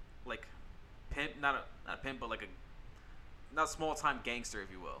like pimp, not a pimp, but like a not small time gangster, if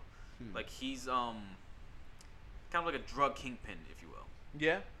you will. Like he's kind of like a drug kingpin, if you will.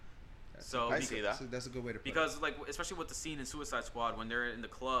 Yeah. So I see that. So that's a good way to put because like especially with the scene in Suicide Squad when they're in the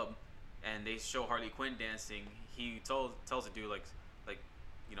club and they show Harley Quinn dancing, he tells the dude like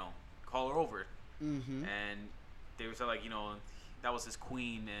call her over, Mm-hmm. and they were like that was his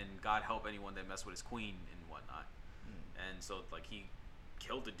queen, and God help anyone that messed with his queen and whatnot. And so like he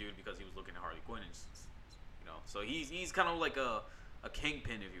killed the dude because he was looking at Harley Quinn, and so he's kind of like a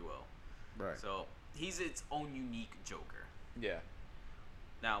kingpin, if you will. Right. So he's its own unique Joker. Yeah.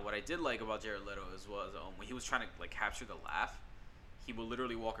 Now, what I did like about Jared Leto was when he was trying to like capture the laugh, he would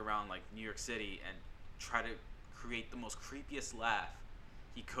literally walk around like New York City and try to create the most creepiest laugh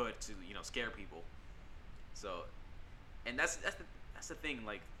he could to scare people. So, and that's the thing.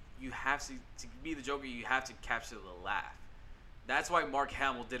 Like you have to be the Joker, you have to capture the laugh. That's why Mark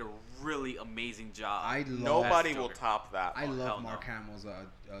Hamill did a really amazing job. I love Nobody Joker. will top that. I one. hell love no. Mark Hamill's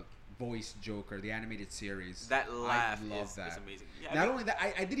voice Joker, the animated series. That laugh I love is that. amazing. Yeah, Not only that,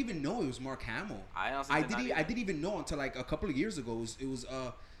 I didn't even know it was Mark Hamill. I honestly I did not didn't either. even know until like a couple of years ago.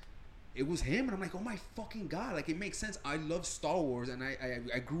 It was him, and I'm like, oh my fucking god! Like it makes sense. I love Star Wars, and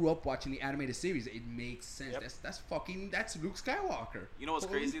I grew up watching the animated series. It makes sense. Yep. That's Luke Skywalker. You know what's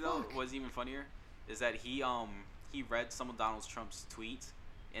Holy crazy though? fuck. What's even funnier is that he read some of Donald Trump's tweets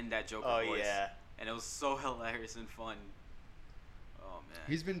in that Joker Oh voice, yeah. and it was so hilarious and fun. Oh man.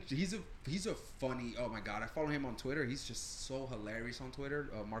 He's a funny. Oh my god! I follow him on Twitter. He's just so hilarious on Twitter.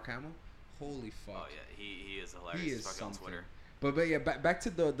 Mark Hamill. Holy fuck. Oh yeah, he is hilarious. He is fucking on something. Twitter. But yeah, back to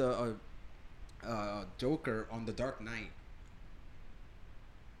the Joker on the Dark Knight.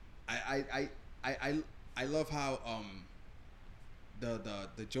 I love how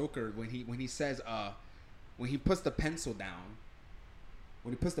the Joker when he says when he puts the pencil down,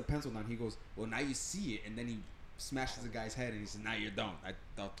 he goes, well, now you see it, and then he smashes the guy's head and he says, now you don't. I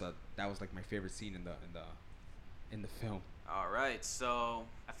thought that was like my favorite scene in the film. All right, so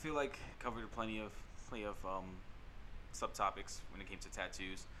I feel like covered plenty of subtopics when it came to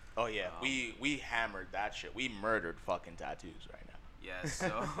tattoos. Oh yeah, we hammered that shit. We murdered fucking tattoos right now. Yeah,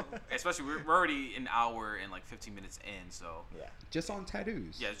 so especially we're already an hour and like 15 minutes in, so Yeah. Just on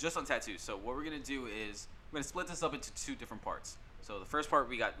tattoos. yeah, just on tattoos. So what we're gonna do is we're gonna split this up into two different parts. So the first part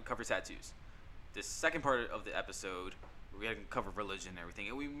we cover tattoos. The second part of the episode we're gonna cover religion and everything,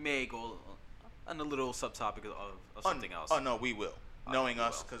 and we may go on a little subtopic of something else. Oh no, we will. Knowing we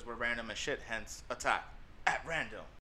us, will. because we're random as shit. Hence, attack at random.